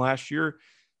game last year,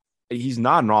 he's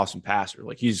not an awesome passer.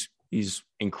 Like, he's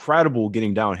incredible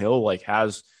getting downhill.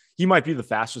 He might be the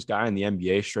fastest guy in the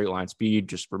NBA, straight line speed,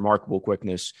 just remarkable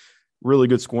quickness, really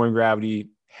good scoring gravity,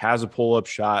 has a pull-up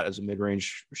shot as a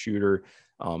mid-range shooter.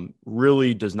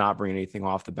 Really does not bring anything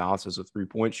off the balance as a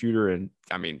three-point shooter. And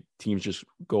teams just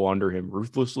go under him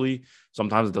ruthlessly.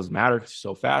 Sometimes it doesn't matter because he's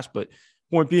so fast, but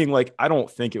point being, I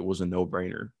don't think it was a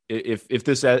no-brainer. If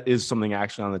this is something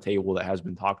actually on the table that has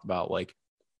been talked about,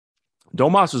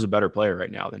 Domas is a better player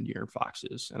right now than De'Aaron Fox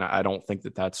is. And I don't think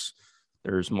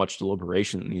there's much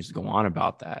deliberation that needs to go on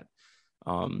about that.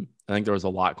 I think there was a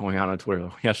lot going on Twitter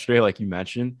yesterday, like you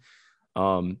mentioned.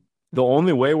 The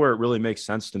only way where it really makes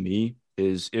sense to me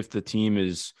is if the team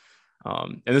is,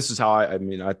 and this is how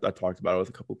I talked about it with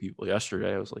a couple of people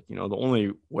yesterday. I was like, the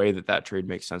only way that trade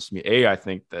makes sense to me, I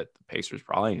think that the Pacers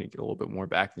probably need to get a little bit more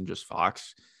back than just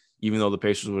Fox, even though the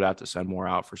Pacers would have to send more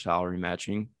out for salary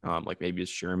matching. Maybe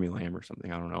it's Jeremy Lamb or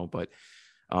something. I don't know. But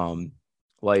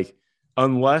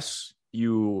unless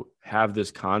you have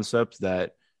this concept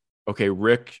that, okay,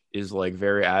 Rick is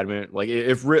very adamant.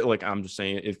 If Rick, I'm just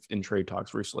saying, if in trade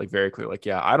talks, Rick's very clear,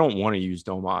 I don't want to use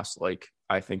Domas.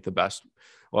 I think the best,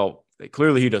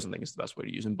 clearly he doesn't think it's the best way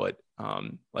to use him, but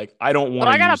I don't want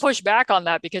to. I got to push back on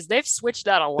that because they've switched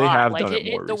that a lot. They have done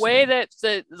it more the way that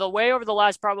the way over the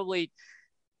last probably,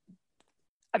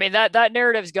 that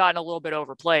narrative's gotten a little bit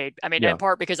overplayed. In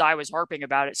part because I was harping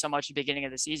about it so much at the beginning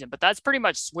of the season, but that's pretty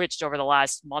much switched over the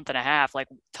last month and a half.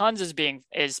 Tons is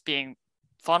being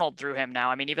funneled through him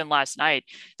now. Even last night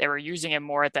they were using him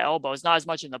more at the elbows, not as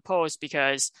much in the post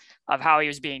because of how he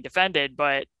was being defended,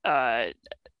 but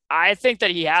I think that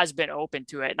he has been open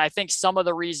to it. And I think some of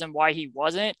the reason why he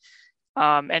wasn't,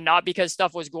 and not because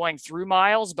stuff was going through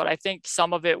Miles, but I think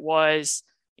some of it was,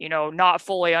 not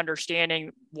fully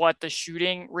understanding what the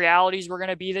shooting realities were going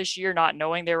to be this year, not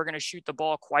knowing they were going to shoot the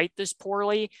ball quite this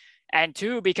poorly. And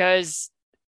two, because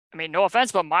no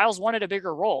offense, but Miles wanted a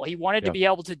bigger role. He wanted to be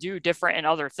able to do different and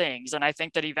other things. And I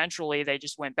think that eventually they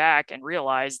just went back and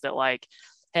realized that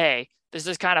hey, this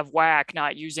is kind of whack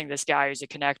not using this guy who's a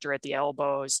connector at the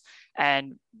elbows.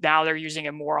 And now they're using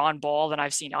him more on ball than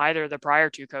I've seen either of the prior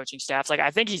two coaching staffs.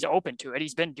 I think he's open to it.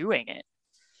 He's been doing it.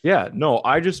 Yeah, no,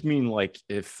 I just mean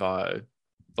if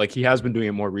he has been doing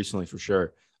it more recently for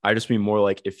sure. I just mean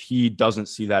more if he doesn't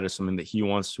see that as something that he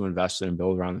wants to invest in and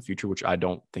build around in the future, which I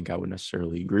don't think I would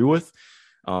necessarily agree with.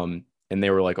 And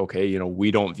they were okay,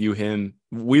 we don't view the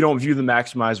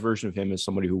maximized version of him as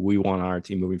somebody who we want on our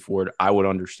team moving forward. I would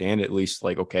understand at least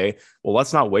okay, well,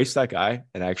 let's not waste that guy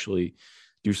and actually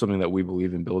do something that we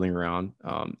believe in building around.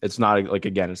 It's not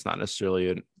again, it's not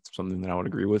necessarily something that I would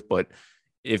agree with, but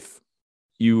if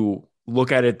you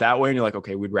look at it that way and you're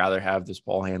okay, we'd rather have this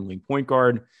ball handling point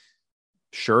guard.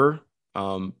 Sure.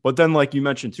 But then you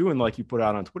mentioned too, and you put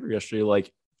out on Twitter yesterday,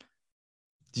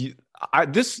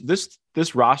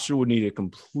 this roster would need a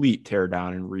complete tear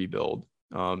down and rebuild.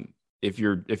 if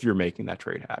you're making that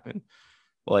trade happen.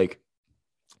 Like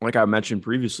I mentioned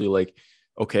previously, like,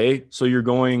 okay, so you're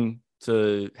going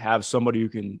to have somebody who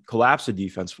can collapse the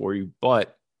defense for you.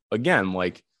 But again,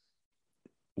 like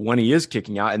when he is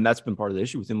kicking out, and that's been part of the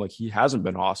issue with him, like he hasn't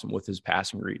been awesome with his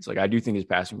passing reads. Like I do think his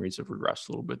passing reads have regressed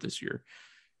a little bit this year.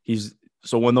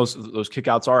 So when those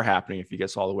kickouts are happening, if he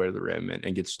gets all the way to the rim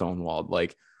and gets stonewalled,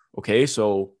 like, okay,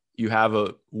 so you have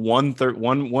a one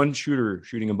shooter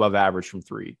shooting above average from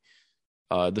three.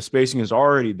 The spacing has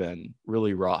already been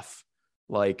really rough.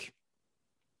 Like,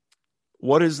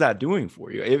 what is that doing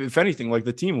for you? If anything, like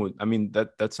the team would, I mean,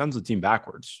 that sends the team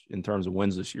backwards in terms of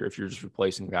wins this year. If you're just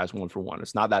replacing guys 1-for-1,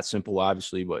 it's not that simple,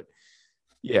 obviously, but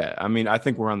yeah, I mean, I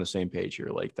think we're on the same page here.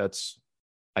 Like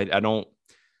I don't,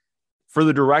 for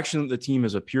the direction that the team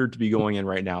has appeared to be going in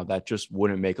right now, that just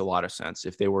wouldn't make a lot of sense.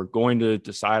 If they were going to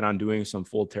decide on doing some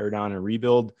full teardown and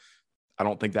rebuild, I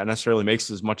don't think that necessarily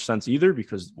makes as much sense either,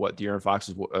 because De'Aaron Fox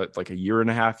is like a year and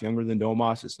a half younger than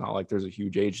Domas. It's not like there's a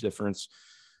huge age difference.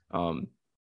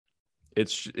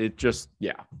 This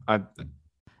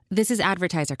is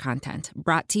advertiser content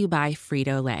brought to you by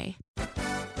Frito-Lay.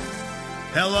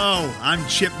 Hello, I'm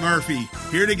Chip Murphy,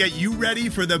 here to get you ready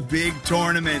for the big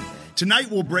tournament.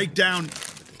 Tonight we break down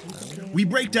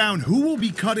who will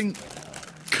be cutting.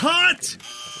 Cut!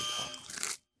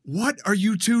 What are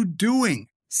you two doing?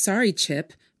 Sorry,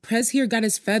 Chip. Prez here got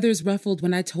his feathers ruffled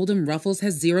when I told him Ruffles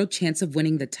has zero chance of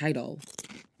winning the title.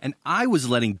 And I was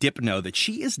letting Dip know that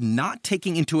she is not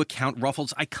taking into account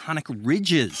Ruffles' iconic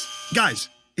ridges. Guys,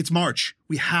 it's March.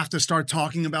 We have to start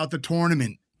talking about the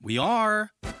tournament. We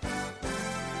are.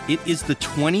 It is the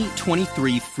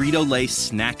 2023 Frito-Lay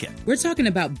Snack It. We're talking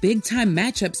about big-time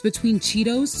matchups between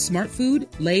Cheetos, Smart Food,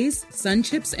 Lay's, Sun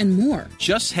Chips, and more.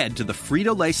 Just head to the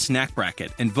Frito-Lay Snack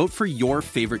Bracket and vote for your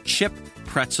favorite chip,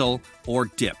 pretzel, or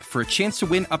dip for a chance to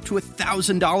win up to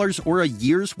 $1,000 or a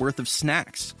year's worth of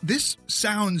snacks. This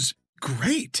sounds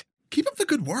great. Keep up the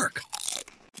good work.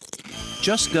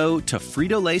 Just go to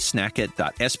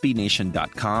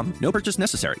fritolaysnackit.sbnation.com. No purchase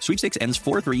necessary. Sweepstakes ends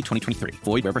 4/3/2023.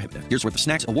 Void where prohibited. Year's worth of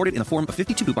snacks awarded in the form of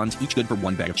 52 coupons, each good for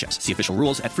one bag of chips. See official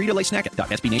rules at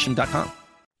fritolaysnackit.sbnation.com.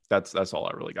 That's all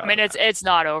I really got. I mean, it's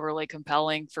not overly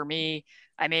compelling for me.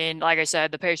 I mean, like I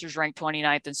said, the Pacers ranked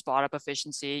 29th in spot up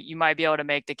efficiency. You might be able to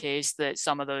make the case that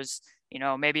some of those,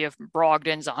 maybe if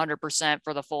Brogdon's 100%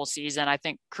 for the full season, I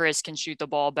think Chris can shoot the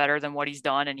ball better than what he's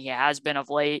done, and he has been of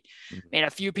late. I mean, a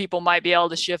few people might be able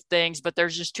to shift things, but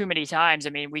there's just too many times. I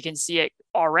mean, we can see it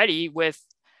already with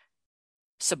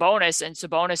Sabonis, and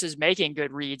Sabonis is making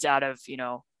good reads out of,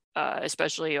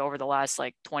 especially over the last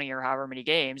 20 or however many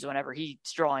games, whenever he's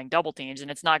drawing double teams,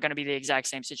 and it's not going to be the exact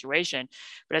same situation,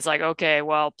 but it's like, okay,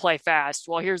 well, play fast.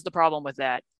 Well, here's the problem with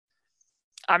that.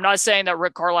 I'm not saying that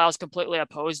Rick Carlisle is completely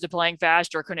opposed to playing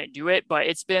fast or couldn't do it, but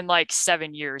it's been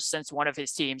 7 years since one of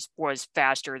his teams was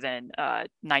faster than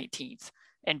 19th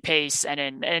in pace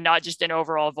and not just in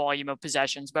overall volume of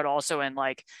possessions, but also in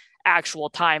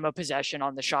actual time of possession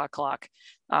on the shot clock.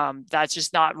 That's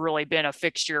just not really been a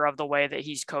fixture of the way that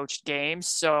he's coached games.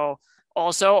 So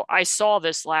also I saw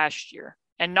this last year,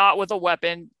 and not with a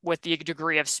weapon with the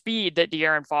degree of speed that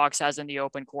De'Aaron Fox has in the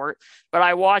open court, but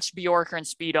I watched Bjorkgren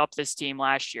speed up this team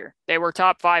last year. They were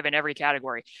top 5 in every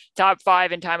category. Top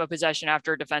 5 in time of possession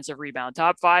after a defensive rebound,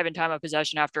 top 5 in time of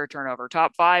possession after a turnover,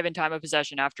 top 5 in time of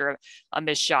possession after a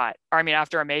missed shot,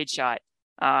 after a made shot.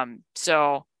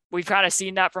 So we've kind of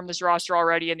seen that from this roster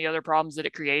already and the other problems that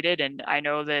it created. And I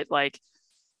know that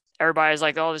everybody's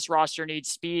like, oh, this roster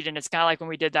needs speed. And it's kind of like when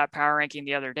we did that power ranking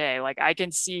the other day. I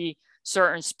can see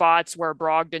certain spots where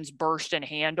Brogdon's burst and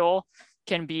handle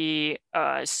can be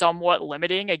somewhat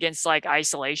limiting against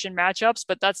isolation matchups,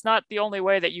 but that's not the only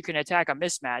way that you can attack a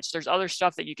mismatch. There's other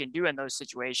stuff that you can do in those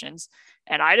situations.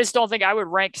 And I just don't think I would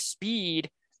rank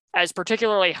speed as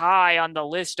particularly high on the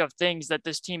list of things that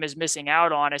this team is missing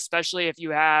out on, especially if you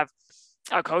have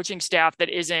a coaching staff that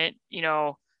isn't,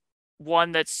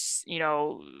 one that's,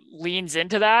 leans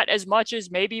into that as much as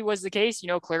maybe was the case,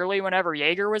 clearly whenever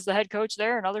Jaeger was the head coach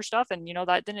there and other stuff. And,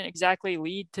 that didn't exactly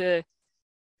lead to,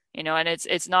 and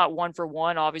it's not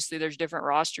 1-for-1. Obviously there's different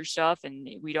roster stuff and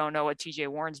we don't know what TJ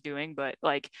Warren's doing, but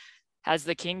has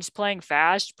the Kings playing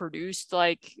fast produced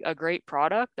a great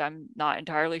product? I'm not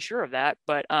entirely sure of that,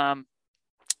 but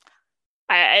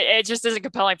it just isn't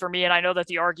compelling for me. And I know that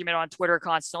the argument on Twitter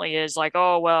constantly is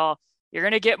oh, well, you're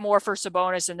going to get more for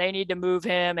Sabonis and they need to move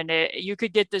him. And you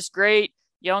could get this great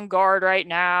young guard right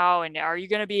now. And are you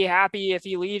going to be happy if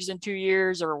he leaves in 2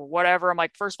 years or whatever? I'm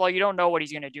like, first of all, you don't know what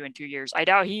he's going to do in 2 years. I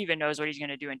doubt he even knows what he's going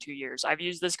to do in 2 years. I've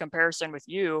used this comparison with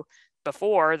you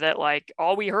before that, like,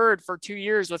 all we heard for 2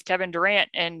 years with Kevin Durant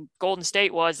and Golden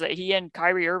State was that he and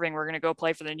Kyrie Irving were going to go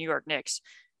play for the New York Knicks.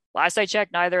 Last I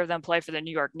checked, neither of them play for the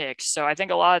New York Knicks. So I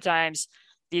think a lot of times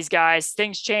these guys,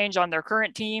 things change on their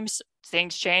current teams,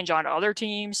 things change on other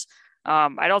teams.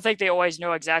 I don't think they always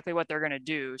know exactly what they're going to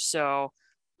do. So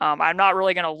I'm not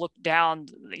really going to look down,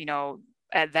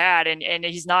 at that. And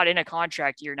he's not in a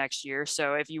contract year next year.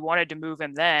 So if you wanted to move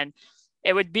him then,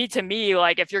 it would be, to me,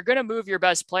 like, if you're going to move your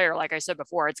best player, like I said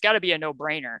before, it's got to be a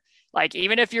no-brainer. Like,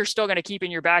 even if you're still going to keep in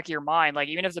your back of your mind, like,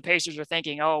 even if the Pacers are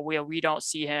thinking, oh, we don't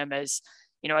see him as,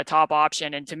 a top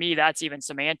option. And to me, that's even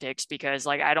semantics, because,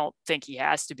 like, I don't think he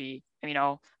has to be.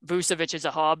 Vucevic is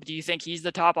a hub. Do you think he's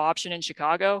the top option in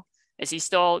Chicago? Is he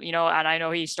still, and I know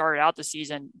he started out the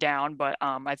season down, but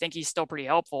I think he's still pretty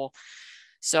helpful.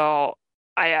 So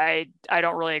I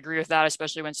don't really agree with that,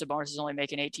 especially when Sabonis is only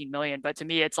making 18 million. But to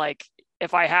me, it's like,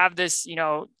 if I have this,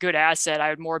 good asset, I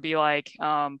would more be like,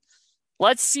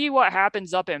 let's see what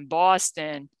happens up in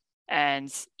Boston.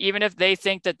 And even if they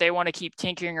think that they want to keep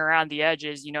tinkering around the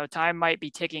edges, time might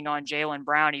be ticking on Jaylen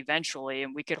Brown eventually,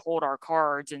 and we could hold our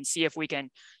cards and see if we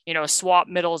can, swap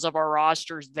middles of our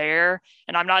rosters there.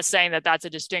 And I'm not saying that that's a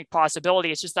distinct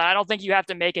possibility. It's just that I don't think you have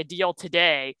to make a deal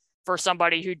today for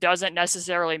somebody who doesn't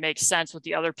necessarily make sense with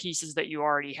the other pieces that you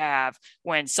already have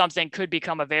when something could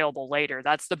become available later.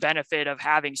 That's the benefit of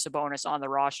having Sabonis on the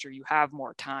roster. You have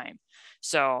more time.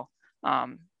 So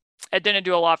it didn't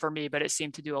do a lot for me, but it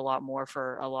seemed to do a lot more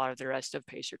for a lot of the rest of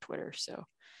Pacer Twitter. So,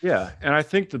 yeah. And I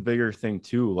think the bigger thing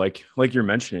too, like you're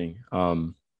mentioning,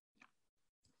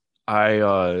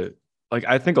 I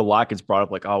think a lot gets brought up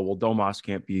like, oh, well, Domas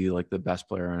can't be like the best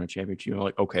player on a championship.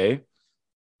 Like, okay,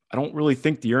 I don't really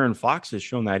think De'Aaron Fox has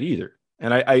shown that either.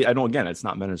 And I don't, again, it's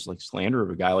not meant as like slander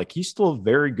of a guy. Like, he's still a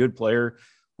very good player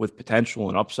with potential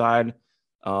and upside.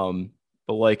 But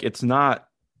like, it's not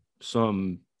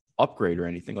some upgrade or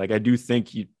anything. Like, I do think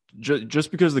just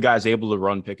because the guy's able to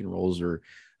run pick and rolls, or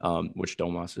which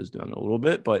Domas has done a little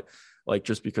bit, but like,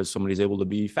 just because somebody's able to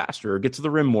be faster or get to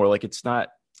the rim more, like, it's not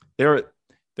there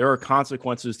are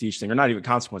consequences to each thing, or not even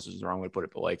consequences is the wrong way to put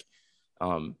it, but like,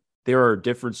 there are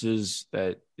differences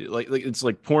that like it's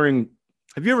like pouring.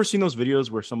 Have you ever seen those videos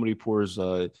where somebody pours,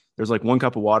 there's like 1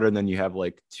 cup of water and then you have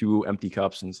like 2 empty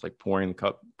cups, and it's like pouring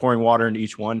water into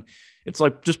each one. It's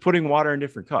like just putting water in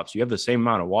different cups. You have the same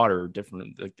amount of water,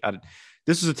 different.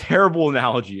 This is a terrible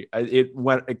analogy. It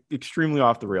went extremely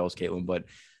off the rails, Caitlin, but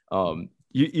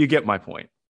you get my point.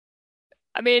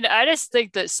 I mean, I just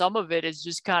think that some of it is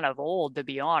just kind of old, to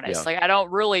be honest. Yeah. Like, I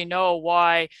don't really know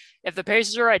why, if the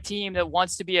Pacers are a team that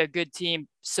wants to be a good team,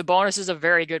 Sabonis is a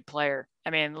very good player. I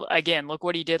mean, again, look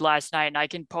what he did last night, and I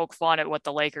can poke fun at what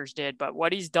the Lakers did, but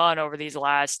what he's done over these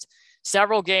last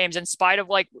several games, in spite of,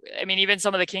 like, I mean, even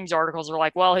some of the Kings articles are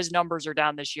like, well, his numbers are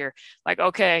down this year. Like,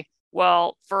 okay,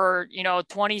 well, for,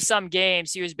 20 some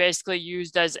games, he was basically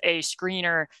used as a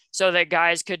screener so that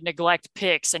guys could neglect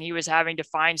picks, and he was having to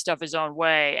find stuff his own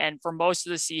way. And for most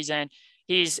of the season,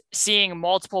 he's seeing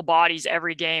multiple bodies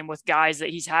every game with guys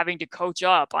that he's having to coach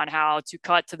up on how to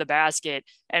cut to the basket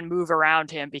and move around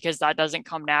him, because that doesn't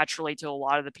come naturally to a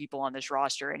lot of the people on this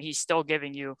roster. And he's still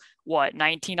giving you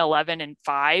 19, 11, and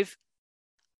 5.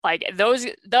 Like,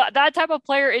 that type of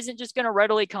player isn't just going to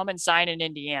readily come and sign in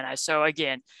Indiana. So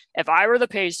again, if I were the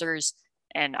Pacers,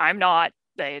 and I'm not,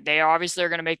 they obviously are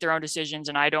going to make their own decisions,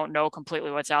 and I don't know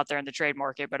completely what's out there in the trade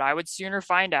market, but I would sooner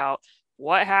find out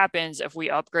what happens if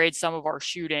we upgrade some of our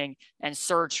shooting and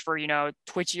search for,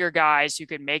 twitchier guys who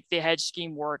could make the hedge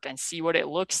scheme work and see what it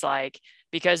looks like.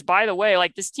 Because, by the way,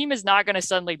 like, this team is not going to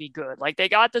suddenly be good. Like, they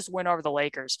got this win over the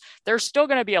Lakers. They're still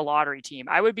going to be a lottery team.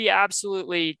 I would be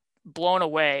absolutely blown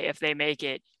away if they make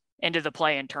it into the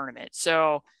play-in tournament.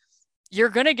 So you're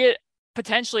going to get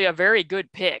potentially a very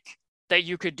good pick that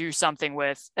you could do something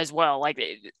with as well. Like,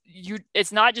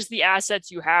 it's not just the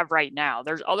assets you have right now.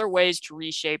 There's other ways to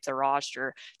reshape the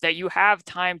roster that you have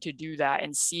time to do that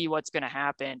and see what's going to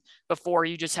happen before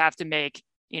you just have to make,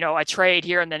 a trade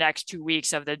here in the next 2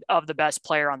 weeks of the best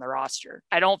player on the roster.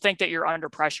 I don't think that you're under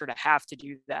pressure to have to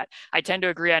do that. I tend to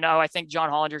agree. I think John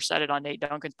Hollinger said it on Nate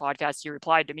Duncan's podcast. He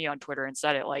replied to me on Twitter and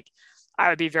said it, like, I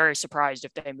would be very surprised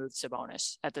if they moved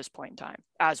Sabonis at this point in time,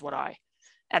 as would I.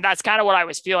 And that's kind of what I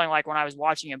was feeling like when I was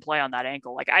watching him play on that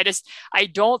ankle. Like, I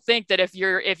don't think that if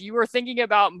you were thinking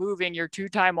about moving your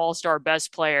 2-time All-Star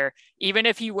best player, even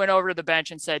if he went over to the bench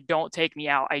and said, don't take me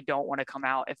out, I don't want to come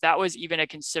out, if that was even a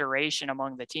consideration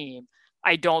among the team,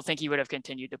 I don't think he would have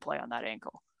continued to play on that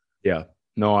ankle. Yeah,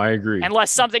 no, I agree.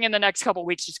 Unless something in the next couple of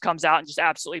weeks just comes out and just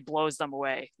absolutely blows them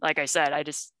away. Like I said,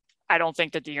 I don't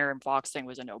think that the De'Aaron Fox thing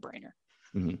was a no-brainer.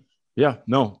 Mm-hmm. Yeah,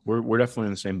 no, we're definitely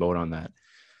in the same boat on that.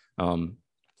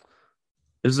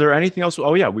 Is there anything else?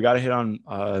 Oh yeah, we got to hit on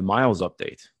Miles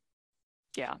update.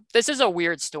 Yeah, this is a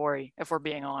weird story, if we're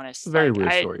being honest. Very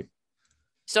weird story.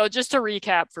 So just to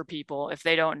recap for people, if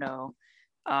they don't know,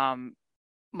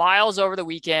 Miles over the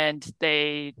weekend,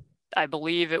 I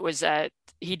believe it was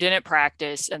he didn't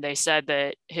practice, and they said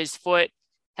that his foot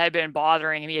had been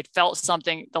bothering him. He had felt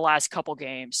something the last couple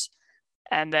games.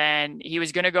 And then he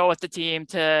was going to go with the team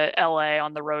to LA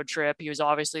on the road trip. He was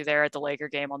obviously there at the Laker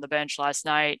game on the bench last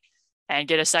night and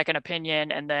get a second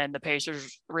opinion. And then the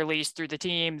Pacers released through the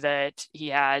team that he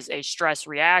has a stress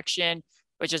reaction,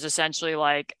 which is essentially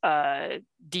like a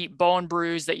deep bone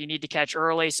bruise that you need to catch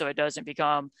early so it doesn't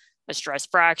become a stress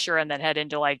fracture and then head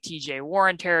into like TJ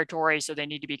Warren territory. So they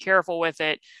need to be careful with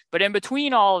it. But in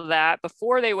between all of that,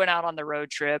 before they went out on the road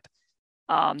trip,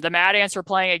 the Mad Ants were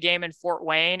playing a game in Fort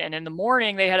Wayne, and in the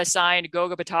morning they had assigned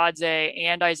Goga Batadze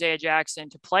and Isaiah Jackson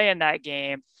to play in that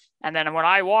game. And then when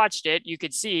I watched it, you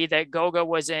could see that Goga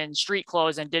was in street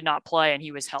clothes and did not play, and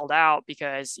he was held out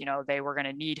because, they were going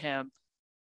to need him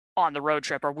on the road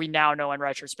trip, or we now know in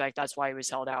retrospect that's why he was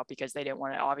held out, because they didn't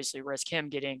want to obviously risk him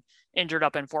getting injured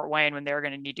up in Fort Wayne when they were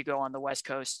going to need to go on the West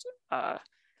Coast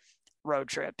road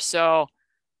trip. So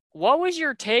what was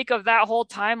your take of that whole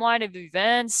timeline of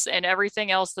events and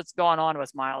everything else that's gone on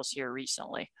with Miles here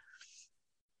recently?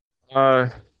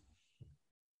 A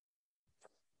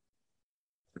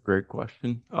great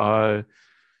question.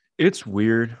 It's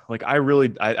weird. Like I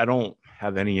don't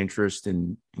have any interest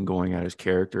in going at his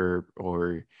character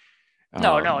or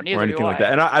neither or anything like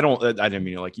that. And I didn't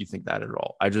mean it like you think that at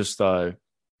all. I just I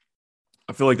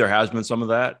feel like there has been some of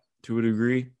that to a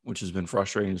degree, which has been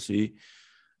frustrating to see.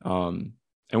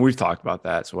 And we've talked about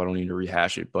that, so I don't need to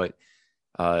rehash it, but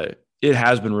it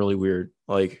has been really weird.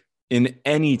 Like in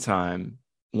any time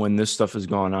when this stuff has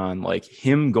gone on, like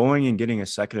him going and getting a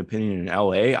second opinion in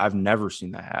LA, I've never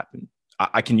seen that happen.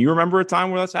 Can you remember a time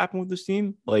where that's happened with this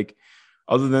team? Like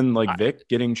other than like Vic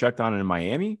getting checked on in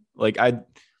Miami? Like I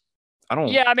don't.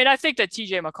 Yeah, I mean, I think that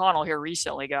TJ McConnell here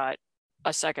recently got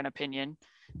a second opinion.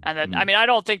 And then, I mean, I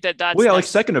don't think that's. Well, yeah, like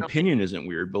second opinion isn't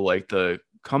weird, but like the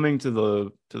coming to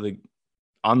the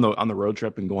on the road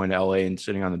trip and going to LA and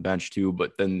sitting on the bench too.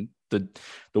 But then the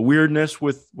weirdness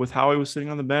with how he was sitting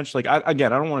on the bench, like I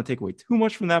don't want to take away too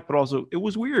much from that, but also it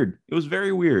was weird. It was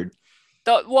very weird.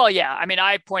 Well, yeah. I mean,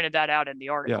 I pointed that out in the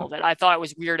article that I thought it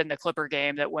was weird in the Clipper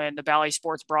game that when the Bally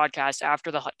Sports broadcast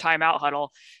after the timeout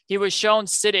huddle, he was shown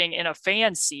sitting in a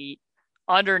fan seat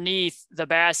underneath the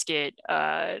basket,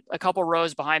 a couple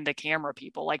rows behind the camera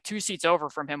people, like 2 seats over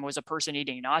from him was a person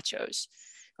eating nachos.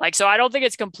 Like, so I don't think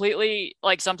it's completely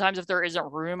like sometimes if there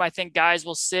isn't room, I think guys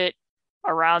will sit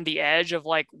around the edge of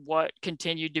like what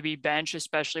continued to be bench,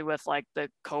 especially with like the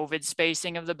COVID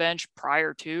spacing of the bench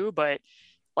prior to, but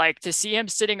like to see him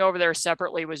sitting over there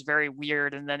separately was very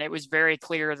weird. And then it was very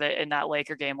clear that in that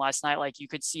Laker game last night, like you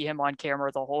could see him on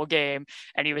camera the whole game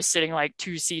and he was sitting like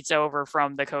 2 seats over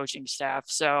from the coaching staff.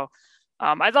 So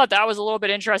I thought that was a little bit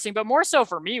interesting, but more so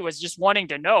for me was just wanting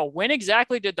to know when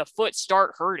exactly did the foot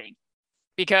start hurting?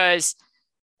 Because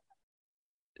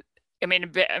I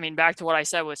mean, back to what I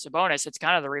said with Sabonis, it's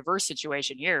kind of the reverse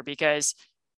situation here because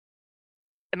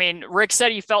I mean, Rick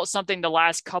said he felt something the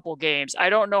last couple games. I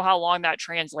don't know how long that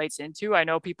translates into. I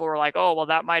know people were like, oh, well,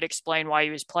 that might explain why he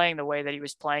was playing the way that he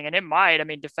was playing. And it might. I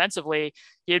mean, defensively,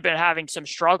 he had been having some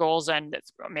struggles and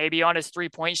maybe on his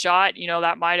 3-point shot,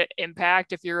 that might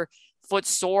impact if your foot's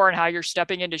sore and how you're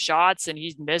stepping into shots. And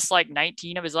he's missed like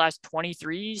 19 of his last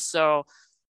 23. So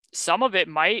some of it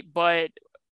might, but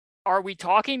are we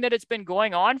talking that it's been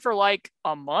going on for like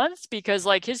a month? Because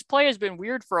like his play has been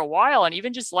weird for a while. And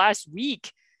even just last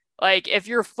week, like if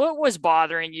your foot was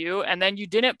bothering you and then you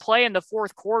didn't play in the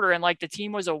fourth quarter and like the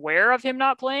team was aware of him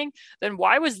not playing, then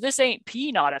why was this ain't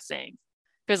P not a thing?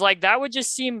 Because like that would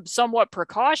just seem somewhat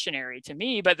precautionary to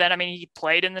me. But then, I mean, he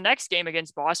played in the next game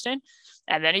against Boston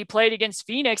and then he played against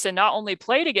Phoenix and not only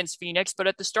played against Phoenix, but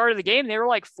at the start of the game, they were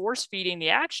like force feeding the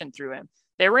action through him.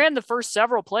 They ran the first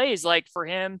several plays like for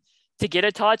him to get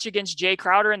a touch against Jay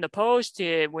Crowder in the post,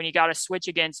 to when he got a switch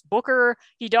against Booker,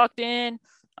 he ducked in.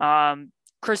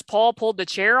 Chris Paul pulled the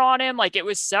chair on him. Like it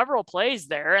was several plays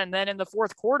there. And then in the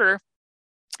fourth quarter,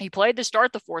 he played to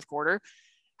start the fourth quarter,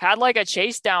 had like a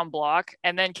chase down block,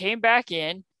 and then came back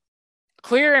in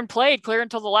clear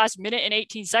until the last minute and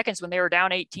 18 seconds when they were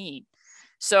down 18.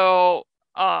 So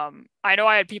I know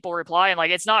I had people replying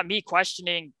like, it's not me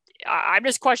questioning. I'm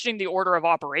just questioning the order of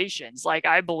operations. Like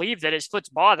I believe that his foot's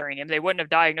bothering him. They wouldn't have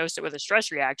diagnosed it with a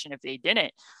stress reaction if they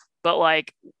didn't. But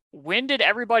like, when did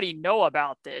everybody know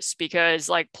about this? Because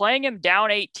like playing him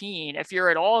down 18, if you're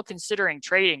at all considering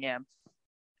trading him,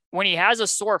 when he has a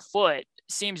sore foot,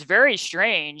 seems very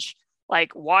strange,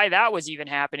 like why that was even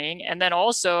happening. And then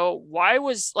also, why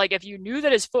was, like, if you knew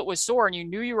that his foot was sore and you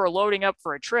knew you were loading up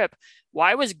for a trip,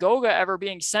 why was Goga ever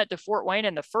being sent to Fort Wayne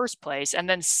in the first place? And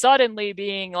then suddenly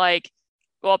being like,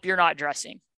 well, you're not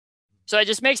dressing. So it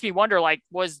just makes me wonder, like,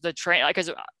 was the train, like, because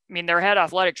I mean, their head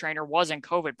athletic trainer was in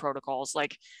COVID protocols.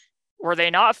 Like, were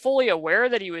they not fully aware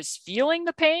that he was feeling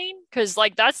the pain? Because,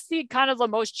 like, that's the kind of the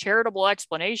most charitable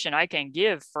explanation I can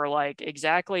give for, like,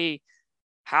 exactly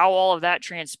how all of that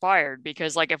transpired.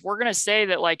 Because, like, if we're going to say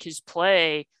that, like, his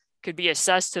play could be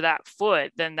assessed to that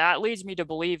foot, then that leads me to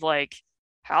believe, like,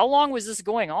 how long was this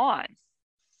going on?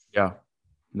 Yeah,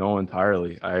 no,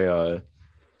 entirely. I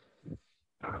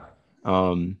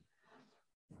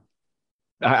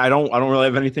don't really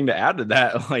have anything to add to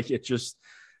that. Like, it just,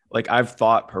 like, I've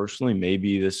thought personally,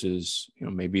 maybe this is,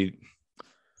 maybe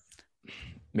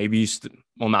he's,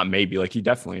 well, not maybe, like, he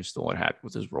definitely is still unhappy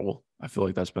with his role. I feel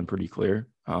like that's been pretty clear.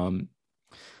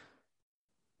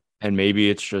 And maybe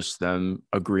it's just them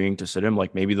agreeing to sit him.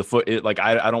 Like, maybe the foot,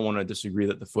 I don't want to disagree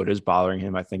that the foot is bothering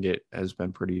him. I think it has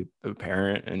been pretty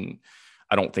apparent, and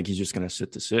I don't think he's just going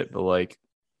to sit, but, like,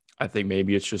 I think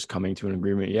maybe it's just coming to an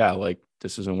agreement. Yeah, like,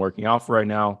 this isn't working out for right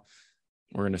now.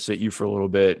 We're going to sit you for a little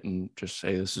bit and just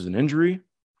say this is an injury.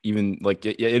 Even, like,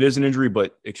 it is an injury,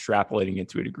 but extrapolating it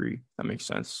to a degree. That makes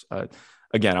sense.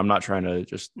 Again, I'm not trying to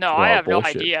just no, I have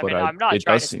bullshit, no idea. I mean, I'm not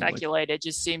trying to speculate. It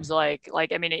just seems like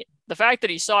I mean, the fact that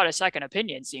he sought a second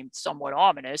opinion seemed somewhat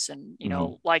ominous. And,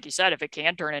 like you said, if it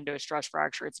can turn into a stress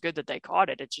fracture, it's good that they caught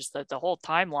it. It's just that the whole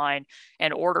timeline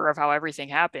and order of how everything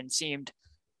happened seemed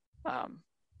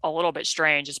a little bit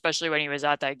strange, especially when he was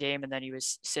at that game and then he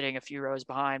was sitting a few rows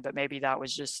behind. But maybe that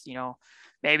was just,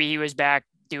 maybe he was back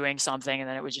doing something and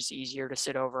then it was just easier to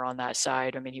sit over on that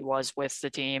side. I mean, he was with the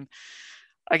team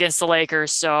against the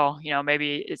Lakers, so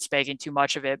maybe it's making too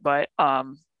much of it. But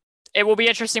it will be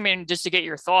interesting, I mean, just to get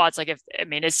your thoughts. Like,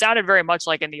 it sounded very much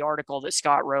like in the article that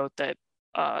Scott wrote that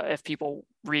if people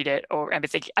read it, or I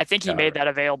think he made that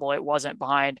available. It wasn't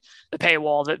behind the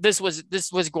paywall, that this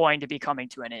was going to be coming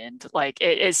to an end. Like,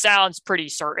 it sounds pretty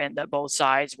certain that both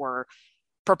sides were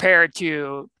prepared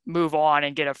to move on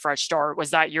and get a fresh start.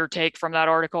 Was that your take from that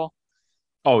article?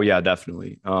 Oh yeah,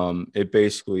 definitely. It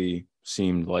basically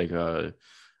seemed like a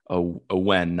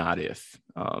when, not if.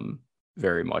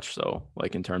 Very much so.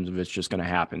 Like, in terms of it's just going to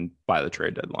happen by the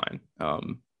trade deadline.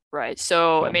 Right.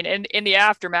 So, I mean, in the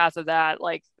aftermath of that,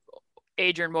 like,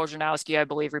 Adrian Wojnarowski, I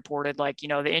believe, reported, like,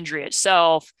 the injury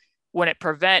itself wouldn't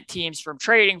prevent teams from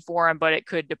trading for him, but it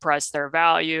could depress their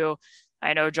value.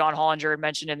 I know John Hollinger had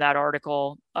mentioned in that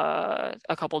article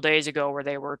a couple of days ago where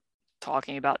they were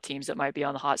talking about teams that might be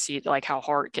on the hot seat, like how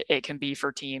hard it can be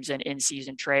for teams and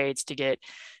in-season trades to get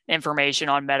information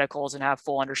on medicals and have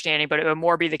full understanding. But it would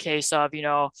more be the case of,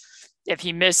 if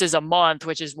he misses a month,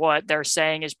 which is what they're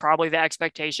saying is probably the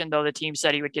expectation, though the team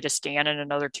said he would get a scan in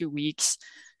another 2 weeks,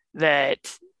 that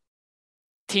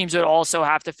teams would also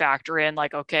have to factor in,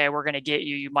 like, okay, we're going to get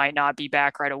you. You might not be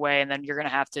back right away. And then you're going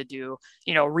to have to do,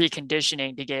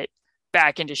 reconditioning to get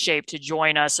back into shape to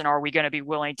join us. And what are we going to be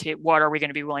willing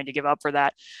to give up for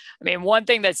that? I mean, one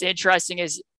thing that's interesting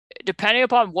is, depending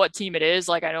upon what team it is,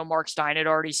 like, I know Mark Stein had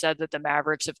already said that the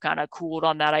Mavericks have kind of cooled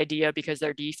on that idea because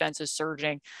their defense is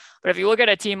surging. But if you look at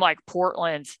a team like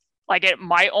Portland, like, it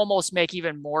might almost make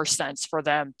even more sense for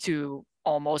them to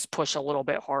almost push a little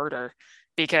bit harder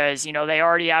because, they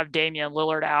already have Damian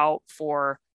Lillard out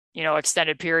for,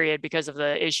 extended period because of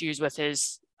the issues with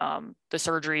his, the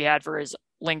surgery he had for his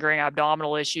lingering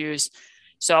abdominal issues.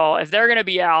 So if they're going to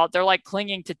be out, they're like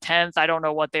clinging to 10th. I don't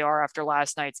know what they are after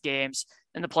last night's games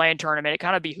in the play-in tournament. It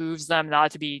kind of behooves them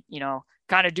not to be,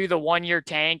 kind of do the 1-year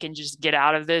tank and just get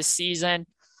out of this season,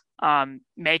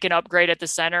 make an upgrade at the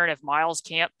center. And if Miles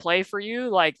can't play for you,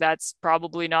 like, that's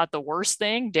probably not the worst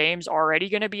thing. Dame's already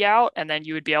going to be out, and then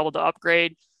you would be able to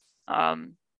upgrade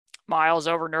Miles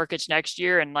over Nurkic next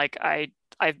year. And, like, I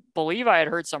believe I had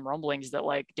heard some rumblings that,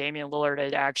 like, Damian Lillard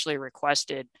had actually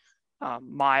requested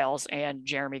Miles and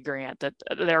Jeremy Grant, that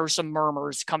there were some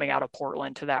murmurs coming out of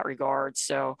Portland to that regard.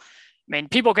 So, I mean,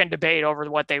 people can debate over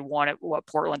what they want, what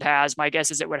Portland has. My guess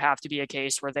is it would have to be a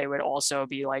case where they would also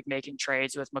be, like, making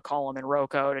trades with McCollum and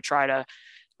Rocco to try to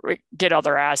get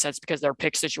other assets because their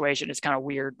pick situation is kind of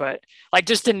weird. But, like,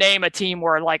 just to name a team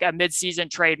where, like, a midseason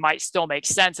trade might still make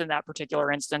sense in that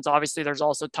particular instance. Obviously, there's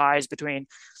also ties between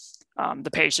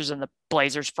the Pacers and the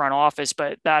Blazers front office,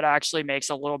 but that actually makes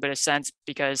a little bit of sense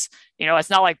because, it's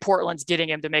not like Portland's getting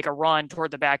him to make a run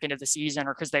toward the back end of the season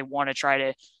or because they want to try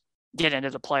to get into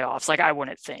the playoffs. Like, I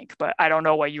wouldn't think, but I don't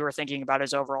know what you were thinking about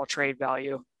his overall trade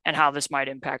value and how this might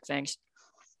impact things.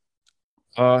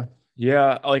 Yeah,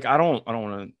 Yeah, like I don't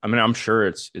want to. I mean, I'm sure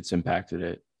it's impacted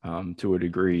it to a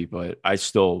degree, but I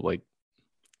still like.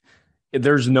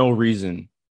 There's no reason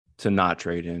to not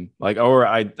trade him. Like, or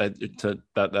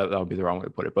that would be the wrong way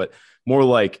to put it, but more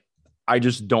like I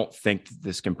just don't think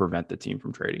this can prevent the team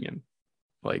from trading him.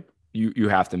 Like you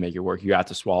have to make it work. You have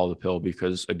to swallow the pill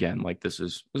because again, like this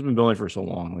has been building for so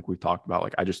long. Like we've talked about,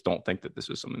 like I just don't think that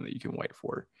this is something that you can wait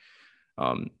for.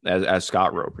 As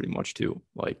Scott wrote pretty much too.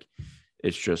 Like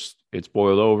it's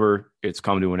boiled over. It's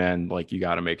come to an end. Like you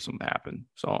got to make something happen.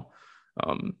 So,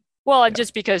 well, and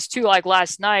just because too, like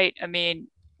last night, I mean,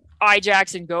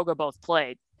 Ijax and Goga both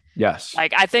played. Yes.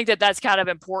 Like I think that that's kind of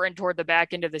important toward the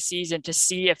back end of the season to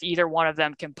see if either one of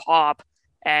them can pop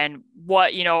and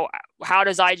what, how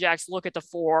does Ijax look at the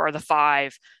 4 or the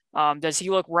 5? Does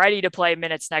he look ready to play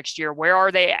minutes next year? Where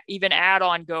are they even at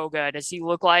on Goga? Does he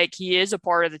look like he is a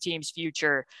part of the team's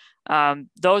future?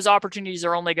 Those opportunities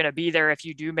are only going to be there if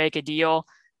you do make a deal.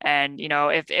 And,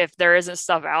 if there isn't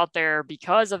stuff out there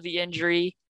because of the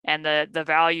injury and the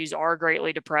values are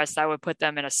greatly depressed, I would put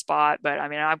them in a spot. But I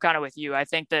mean, I'm kind of with you. I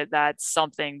think that that's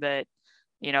something that,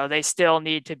 they still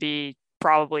need to be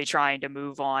probably trying to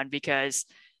move on because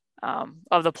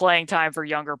of the playing time for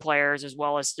younger players, as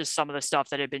well as just some of the stuff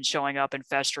that had been showing up and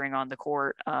festering on the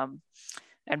court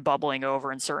and bubbling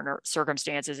over in certain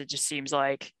circumstances. It just seems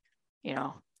like,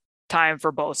 time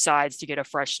for both sides to get a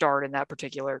fresh start in that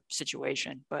particular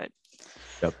situation. But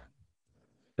yep,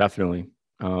 definitely.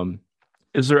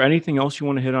 Is there anything else you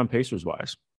want to hit on Pacers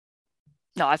wise?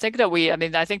 No, I think that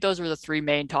I think those were the 3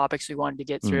 main topics we wanted to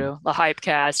get through. The hype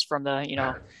cast from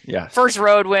the, first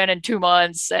road win in 2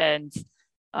 months and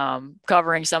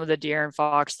covering some of the De'Aaron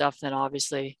Fox stuff. Then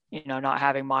obviously, not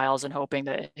having Miles and hoping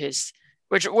that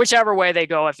whichever way they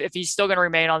go, if he's still going to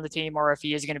remain on the team or if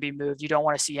he is going to be moved, you don't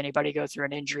want to see anybody go through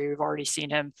an injury. We've already seen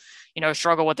him,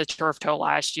 struggle with the turf toe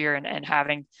last year and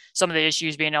having some of the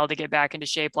issues being able to get back into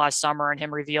shape last summer and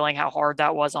him revealing how hard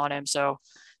that was on him. So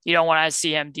you don't want to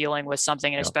see him dealing with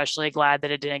something, and especially glad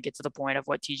that it didn't get to the point of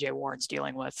what TJ Warren's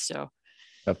dealing with. So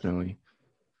definitely.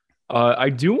 I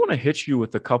do want to hit you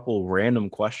with a couple random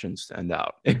questions to end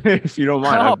out, if you don't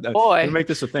mind. I'm going to make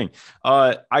this a thing.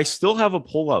 I still have a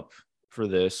pull up for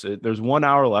this. There's 1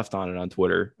 hour left on it on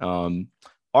Twitter.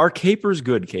 Are capers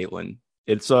good, Caitlin?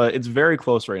 It's very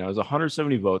close right now. There's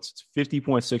 170 votes. It's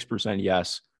 50.6%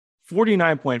 yes,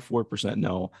 49.4%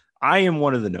 no. I am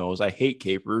one of the no's. I hate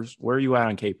capers. Where are you at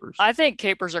on capers? I think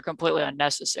capers are completely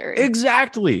unnecessary.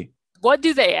 Exactly. What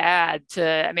do they add to?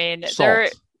 I mean, salt.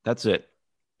 That's it.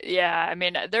 Yeah, I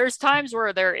mean, there's times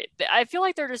where I feel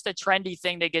like they're just a trendy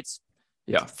thing that gets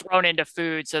thrown into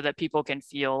food so that people can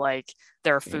feel like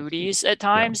they're foodies at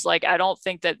times. Like, I don't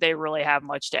think that they really have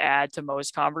much to add to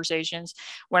most conversations.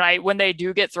 When they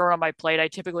do get thrown on my plate, I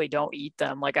typically don't eat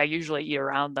them. Like, I usually eat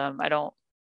around them.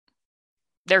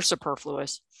 They're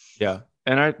superfluous. Yeah.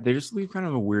 And they just leave kind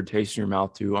of a weird taste in your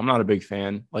mouth too. I'm not a big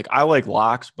fan. Like, I like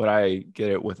lox, but I get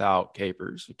it without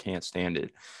capers. I can't stand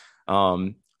it.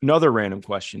 Another random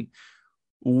question.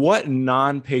 What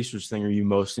non-Pacers thing are you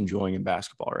most enjoying in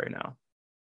basketball right now?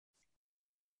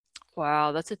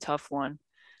 Wow, that's a tough one.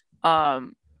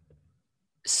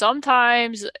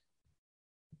 Sometimes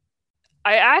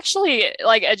I actually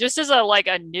like, just as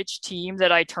a niche team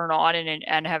that I turn on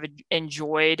and have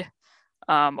enjoyed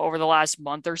over the last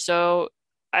month or so.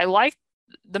 I like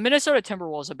the Minnesota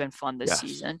Timberwolves have been fun this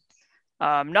season.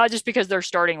 Not just because their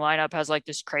starting lineup has like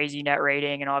this crazy net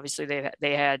rating, and obviously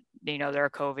they had their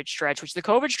COVID stretch, which the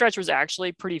COVID stretch was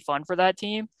actually pretty fun for that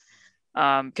team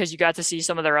because you got to see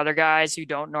some of their other guys who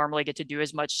don't normally get to do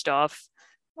as much stuff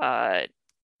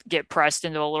get pressed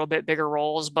into a little bit bigger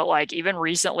roles. But like even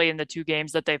recently in the 2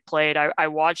 games that they've played, I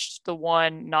watched the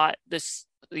one not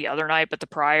the other night, but the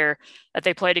prior that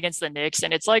they played against the Knicks,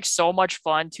 and it's like so much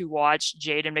fun to watch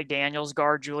Jaden McDaniels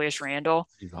guard Julius Randle.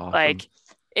 He's awesome. Like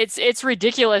it's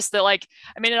ridiculous that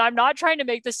and I'm not trying to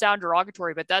make this sound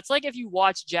derogatory, but that's like if you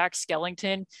watch Jack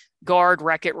Skellington guard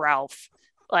Wreck-It Ralph,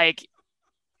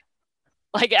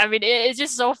 I mean, it's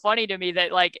just so funny to me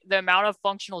that like the amount of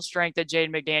functional strength that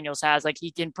Jaden McDaniels has, like he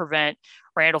can prevent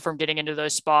Randall from getting into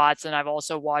those spots. And I've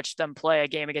also watched them play a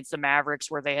game against the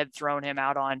Mavericks where they had thrown him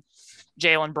out on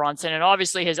Jalen Brunson. And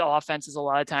obviously his offense is a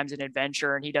lot of times an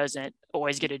adventure, and he doesn't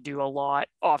always get to do a lot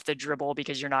off the dribble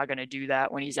because you're not going to do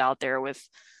that when he's out there with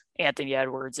Anthony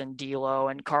Edwards and D'Lo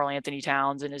and Karl Anthony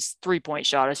Towns, and his 3-point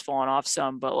shot has fallen off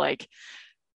some. But like,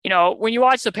 when you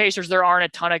watch the Pacers, there aren't a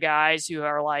ton of guys who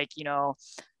are like,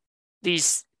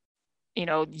 these,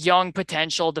 young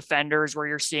potential defenders where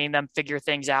you're seeing them figure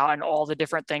things out and all the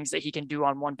different things that he can do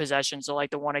on one possession. So like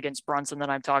the one against Brunson that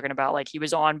I'm talking about, like he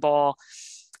was on ball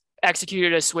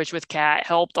executed a switch with Cat,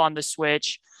 helped on the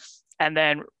switch, and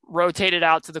then rotated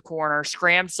out to the corner,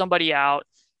 scrammed somebody out,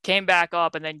 came back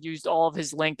up, and then used all of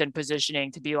his length and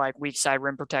positioning to be like weak side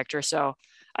rim protector. So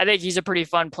I think he's a pretty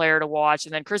fun player to watch.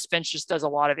 And then Chris Finch just does a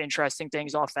lot of interesting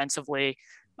things offensively,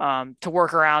 to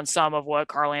work around some of what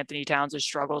Karl Anthony Towns'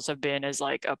 struggles have been as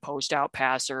like a post out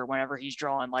passer whenever he's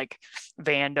drawing like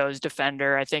Vando's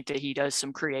defender. I think that he does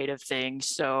some creative things.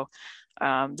 So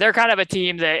they're kind of a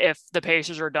team that if the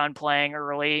Pacers are done playing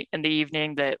early in the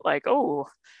evening, that like, oh,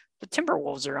 the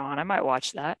Timberwolves are on, I might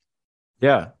watch that.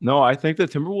 Yeah, no, I think the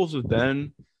Timberwolves have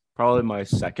been probably my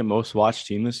second most watched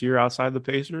team this year outside the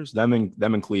Pacers. Them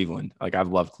in Cleveland. Like, I've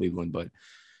loved Cleveland, but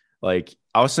like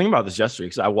I was thinking about this yesterday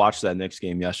because I watched that Knicks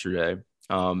game yesterday.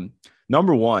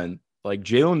 Number one, like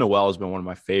Jalen Noel has been one of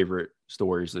my favorite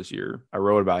stories this year. I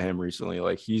wrote about him recently.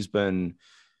 Like, he's been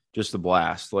just a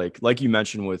blast. Like you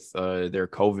mentioned with their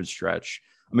COVID stretch.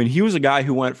 I mean, he was a guy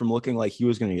who went from looking like he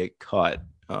was going to get cut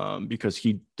because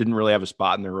he didn't really have a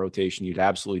spot in their rotation. He'd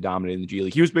absolutely dominated in the G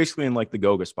League. He was basically in like the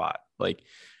Goga spot, like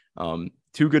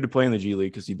too good to play in the G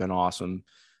League because he'd been awesome,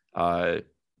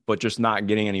 but just not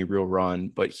getting any real run.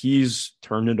 But he's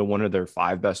turned into one of their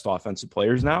 5 best offensive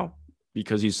players now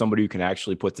because he's somebody who can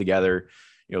actually put together,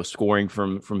 scoring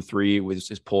from 3 with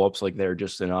his pull-ups. Like, they're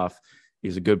just enough.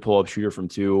 He's a good pull-up shooter from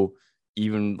 2,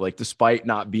 even like despite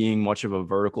not being much of a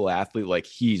vertical athlete, like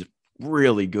he's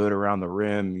really good around the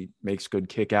rim. He makes good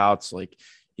kickouts. Like,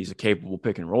 he's a capable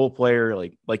pick and roll player.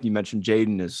 Like you mentioned,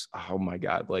 Jaden is, oh my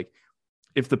God. Like,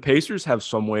 if the Pacers have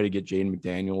some way to get Jaden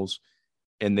McDaniels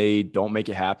and they don't make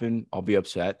it happen, I'll be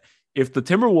upset. If the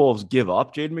Timberwolves give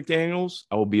up Jaden McDaniels,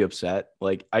 I will be upset.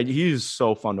 Like, he's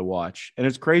so fun to watch. And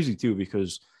it's crazy too,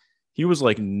 because he was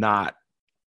like not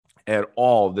at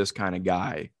all this kind of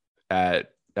guy at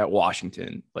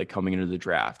Washington, like coming into the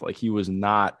draft. Like, he was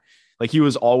not, like, he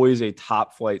was always a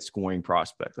top flight scoring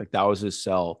prospect. Like, that was his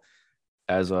sell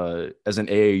as an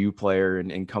AAU player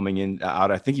and coming in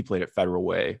out. I think he played at Federal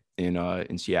Way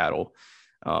in Seattle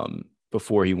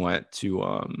before he went to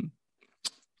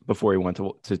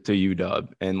UW.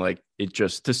 And like, it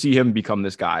just, to see him become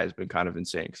this guy has been kind of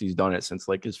insane because he's done it since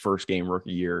like his first game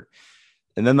rookie year.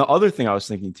 And then the other thing I was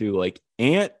thinking too, like,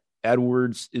 Ant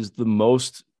Edwards is the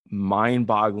most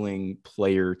mind-boggling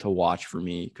player to watch for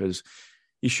me because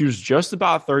he shoots just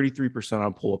about 33%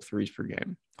 on pull-up threes per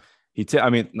game.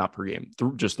 Not per game,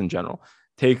 just in general.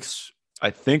 Takes, I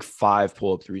think, 5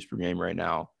 pull-up threes per game right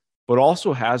now, but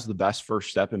also has the best first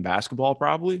step in basketball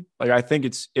probably. Like, I think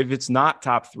if it's not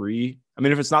top 3,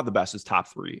 if it's not the best, it's top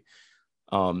 3.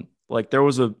 Like, there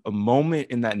was a moment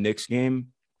in that Knicks game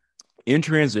in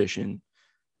transition.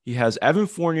 He has Evan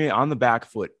Fournier on the back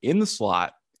foot in the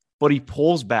slot, but he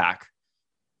pulls back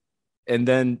and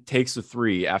then takes a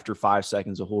 3 after 5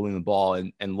 seconds of holding the ball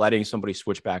and letting somebody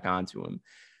switch back onto him.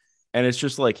 And it's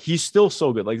just like, he's still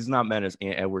so good. Like, it's not meant as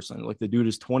Ant Edwardson. Like, the dude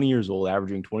is 20 years old,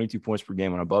 averaging 22 points per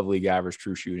game on above league average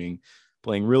true shooting,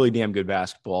 playing really damn good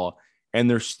basketball. And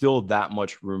there's still that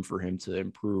much room for him to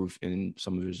improve in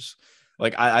some of his,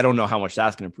 like, I don't know how much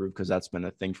that's going to improve because that's been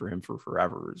a thing for him for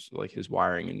forever, is like his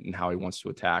wiring and how he wants to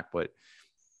attack. But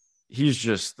he's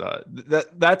just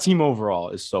that team overall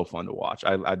is so fun to watch.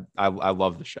 I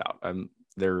love the shout.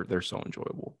 They're so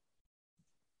enjoyable.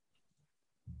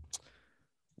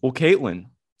 Well, Caitlin,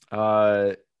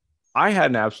 I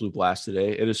had an absolute blast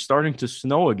today. It is starting to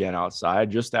snow again outside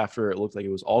just after it looked like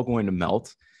it was all going to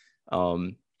melt.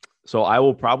 So I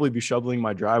will probably be shoveling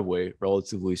my driveway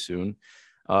relatively soon.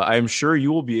 I am sure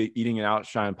you will be eating an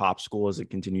Outshine popsicle as it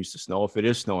continues to snow, if it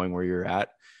is snowing where you're at.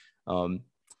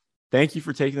 Thank you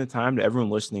for taking the time. To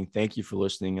everyone listening, thank you for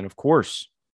listening. And of course,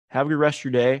 have a good rest of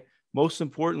your day. Most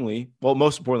importantly, have a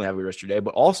good rest of your day,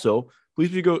 but also please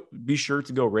be sure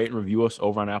to go rate and review us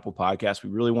over on Apple Podcasts. We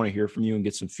really want to hear from you and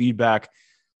get some feedback.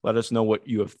 Let us know what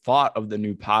you have thought of the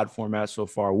new pod format so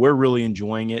far. We're really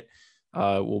enjoying it.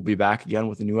 We'll be back again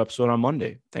with a new episode on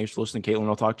Monday. Thanks for listening, Caitlin.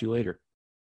 I'll talk to you later.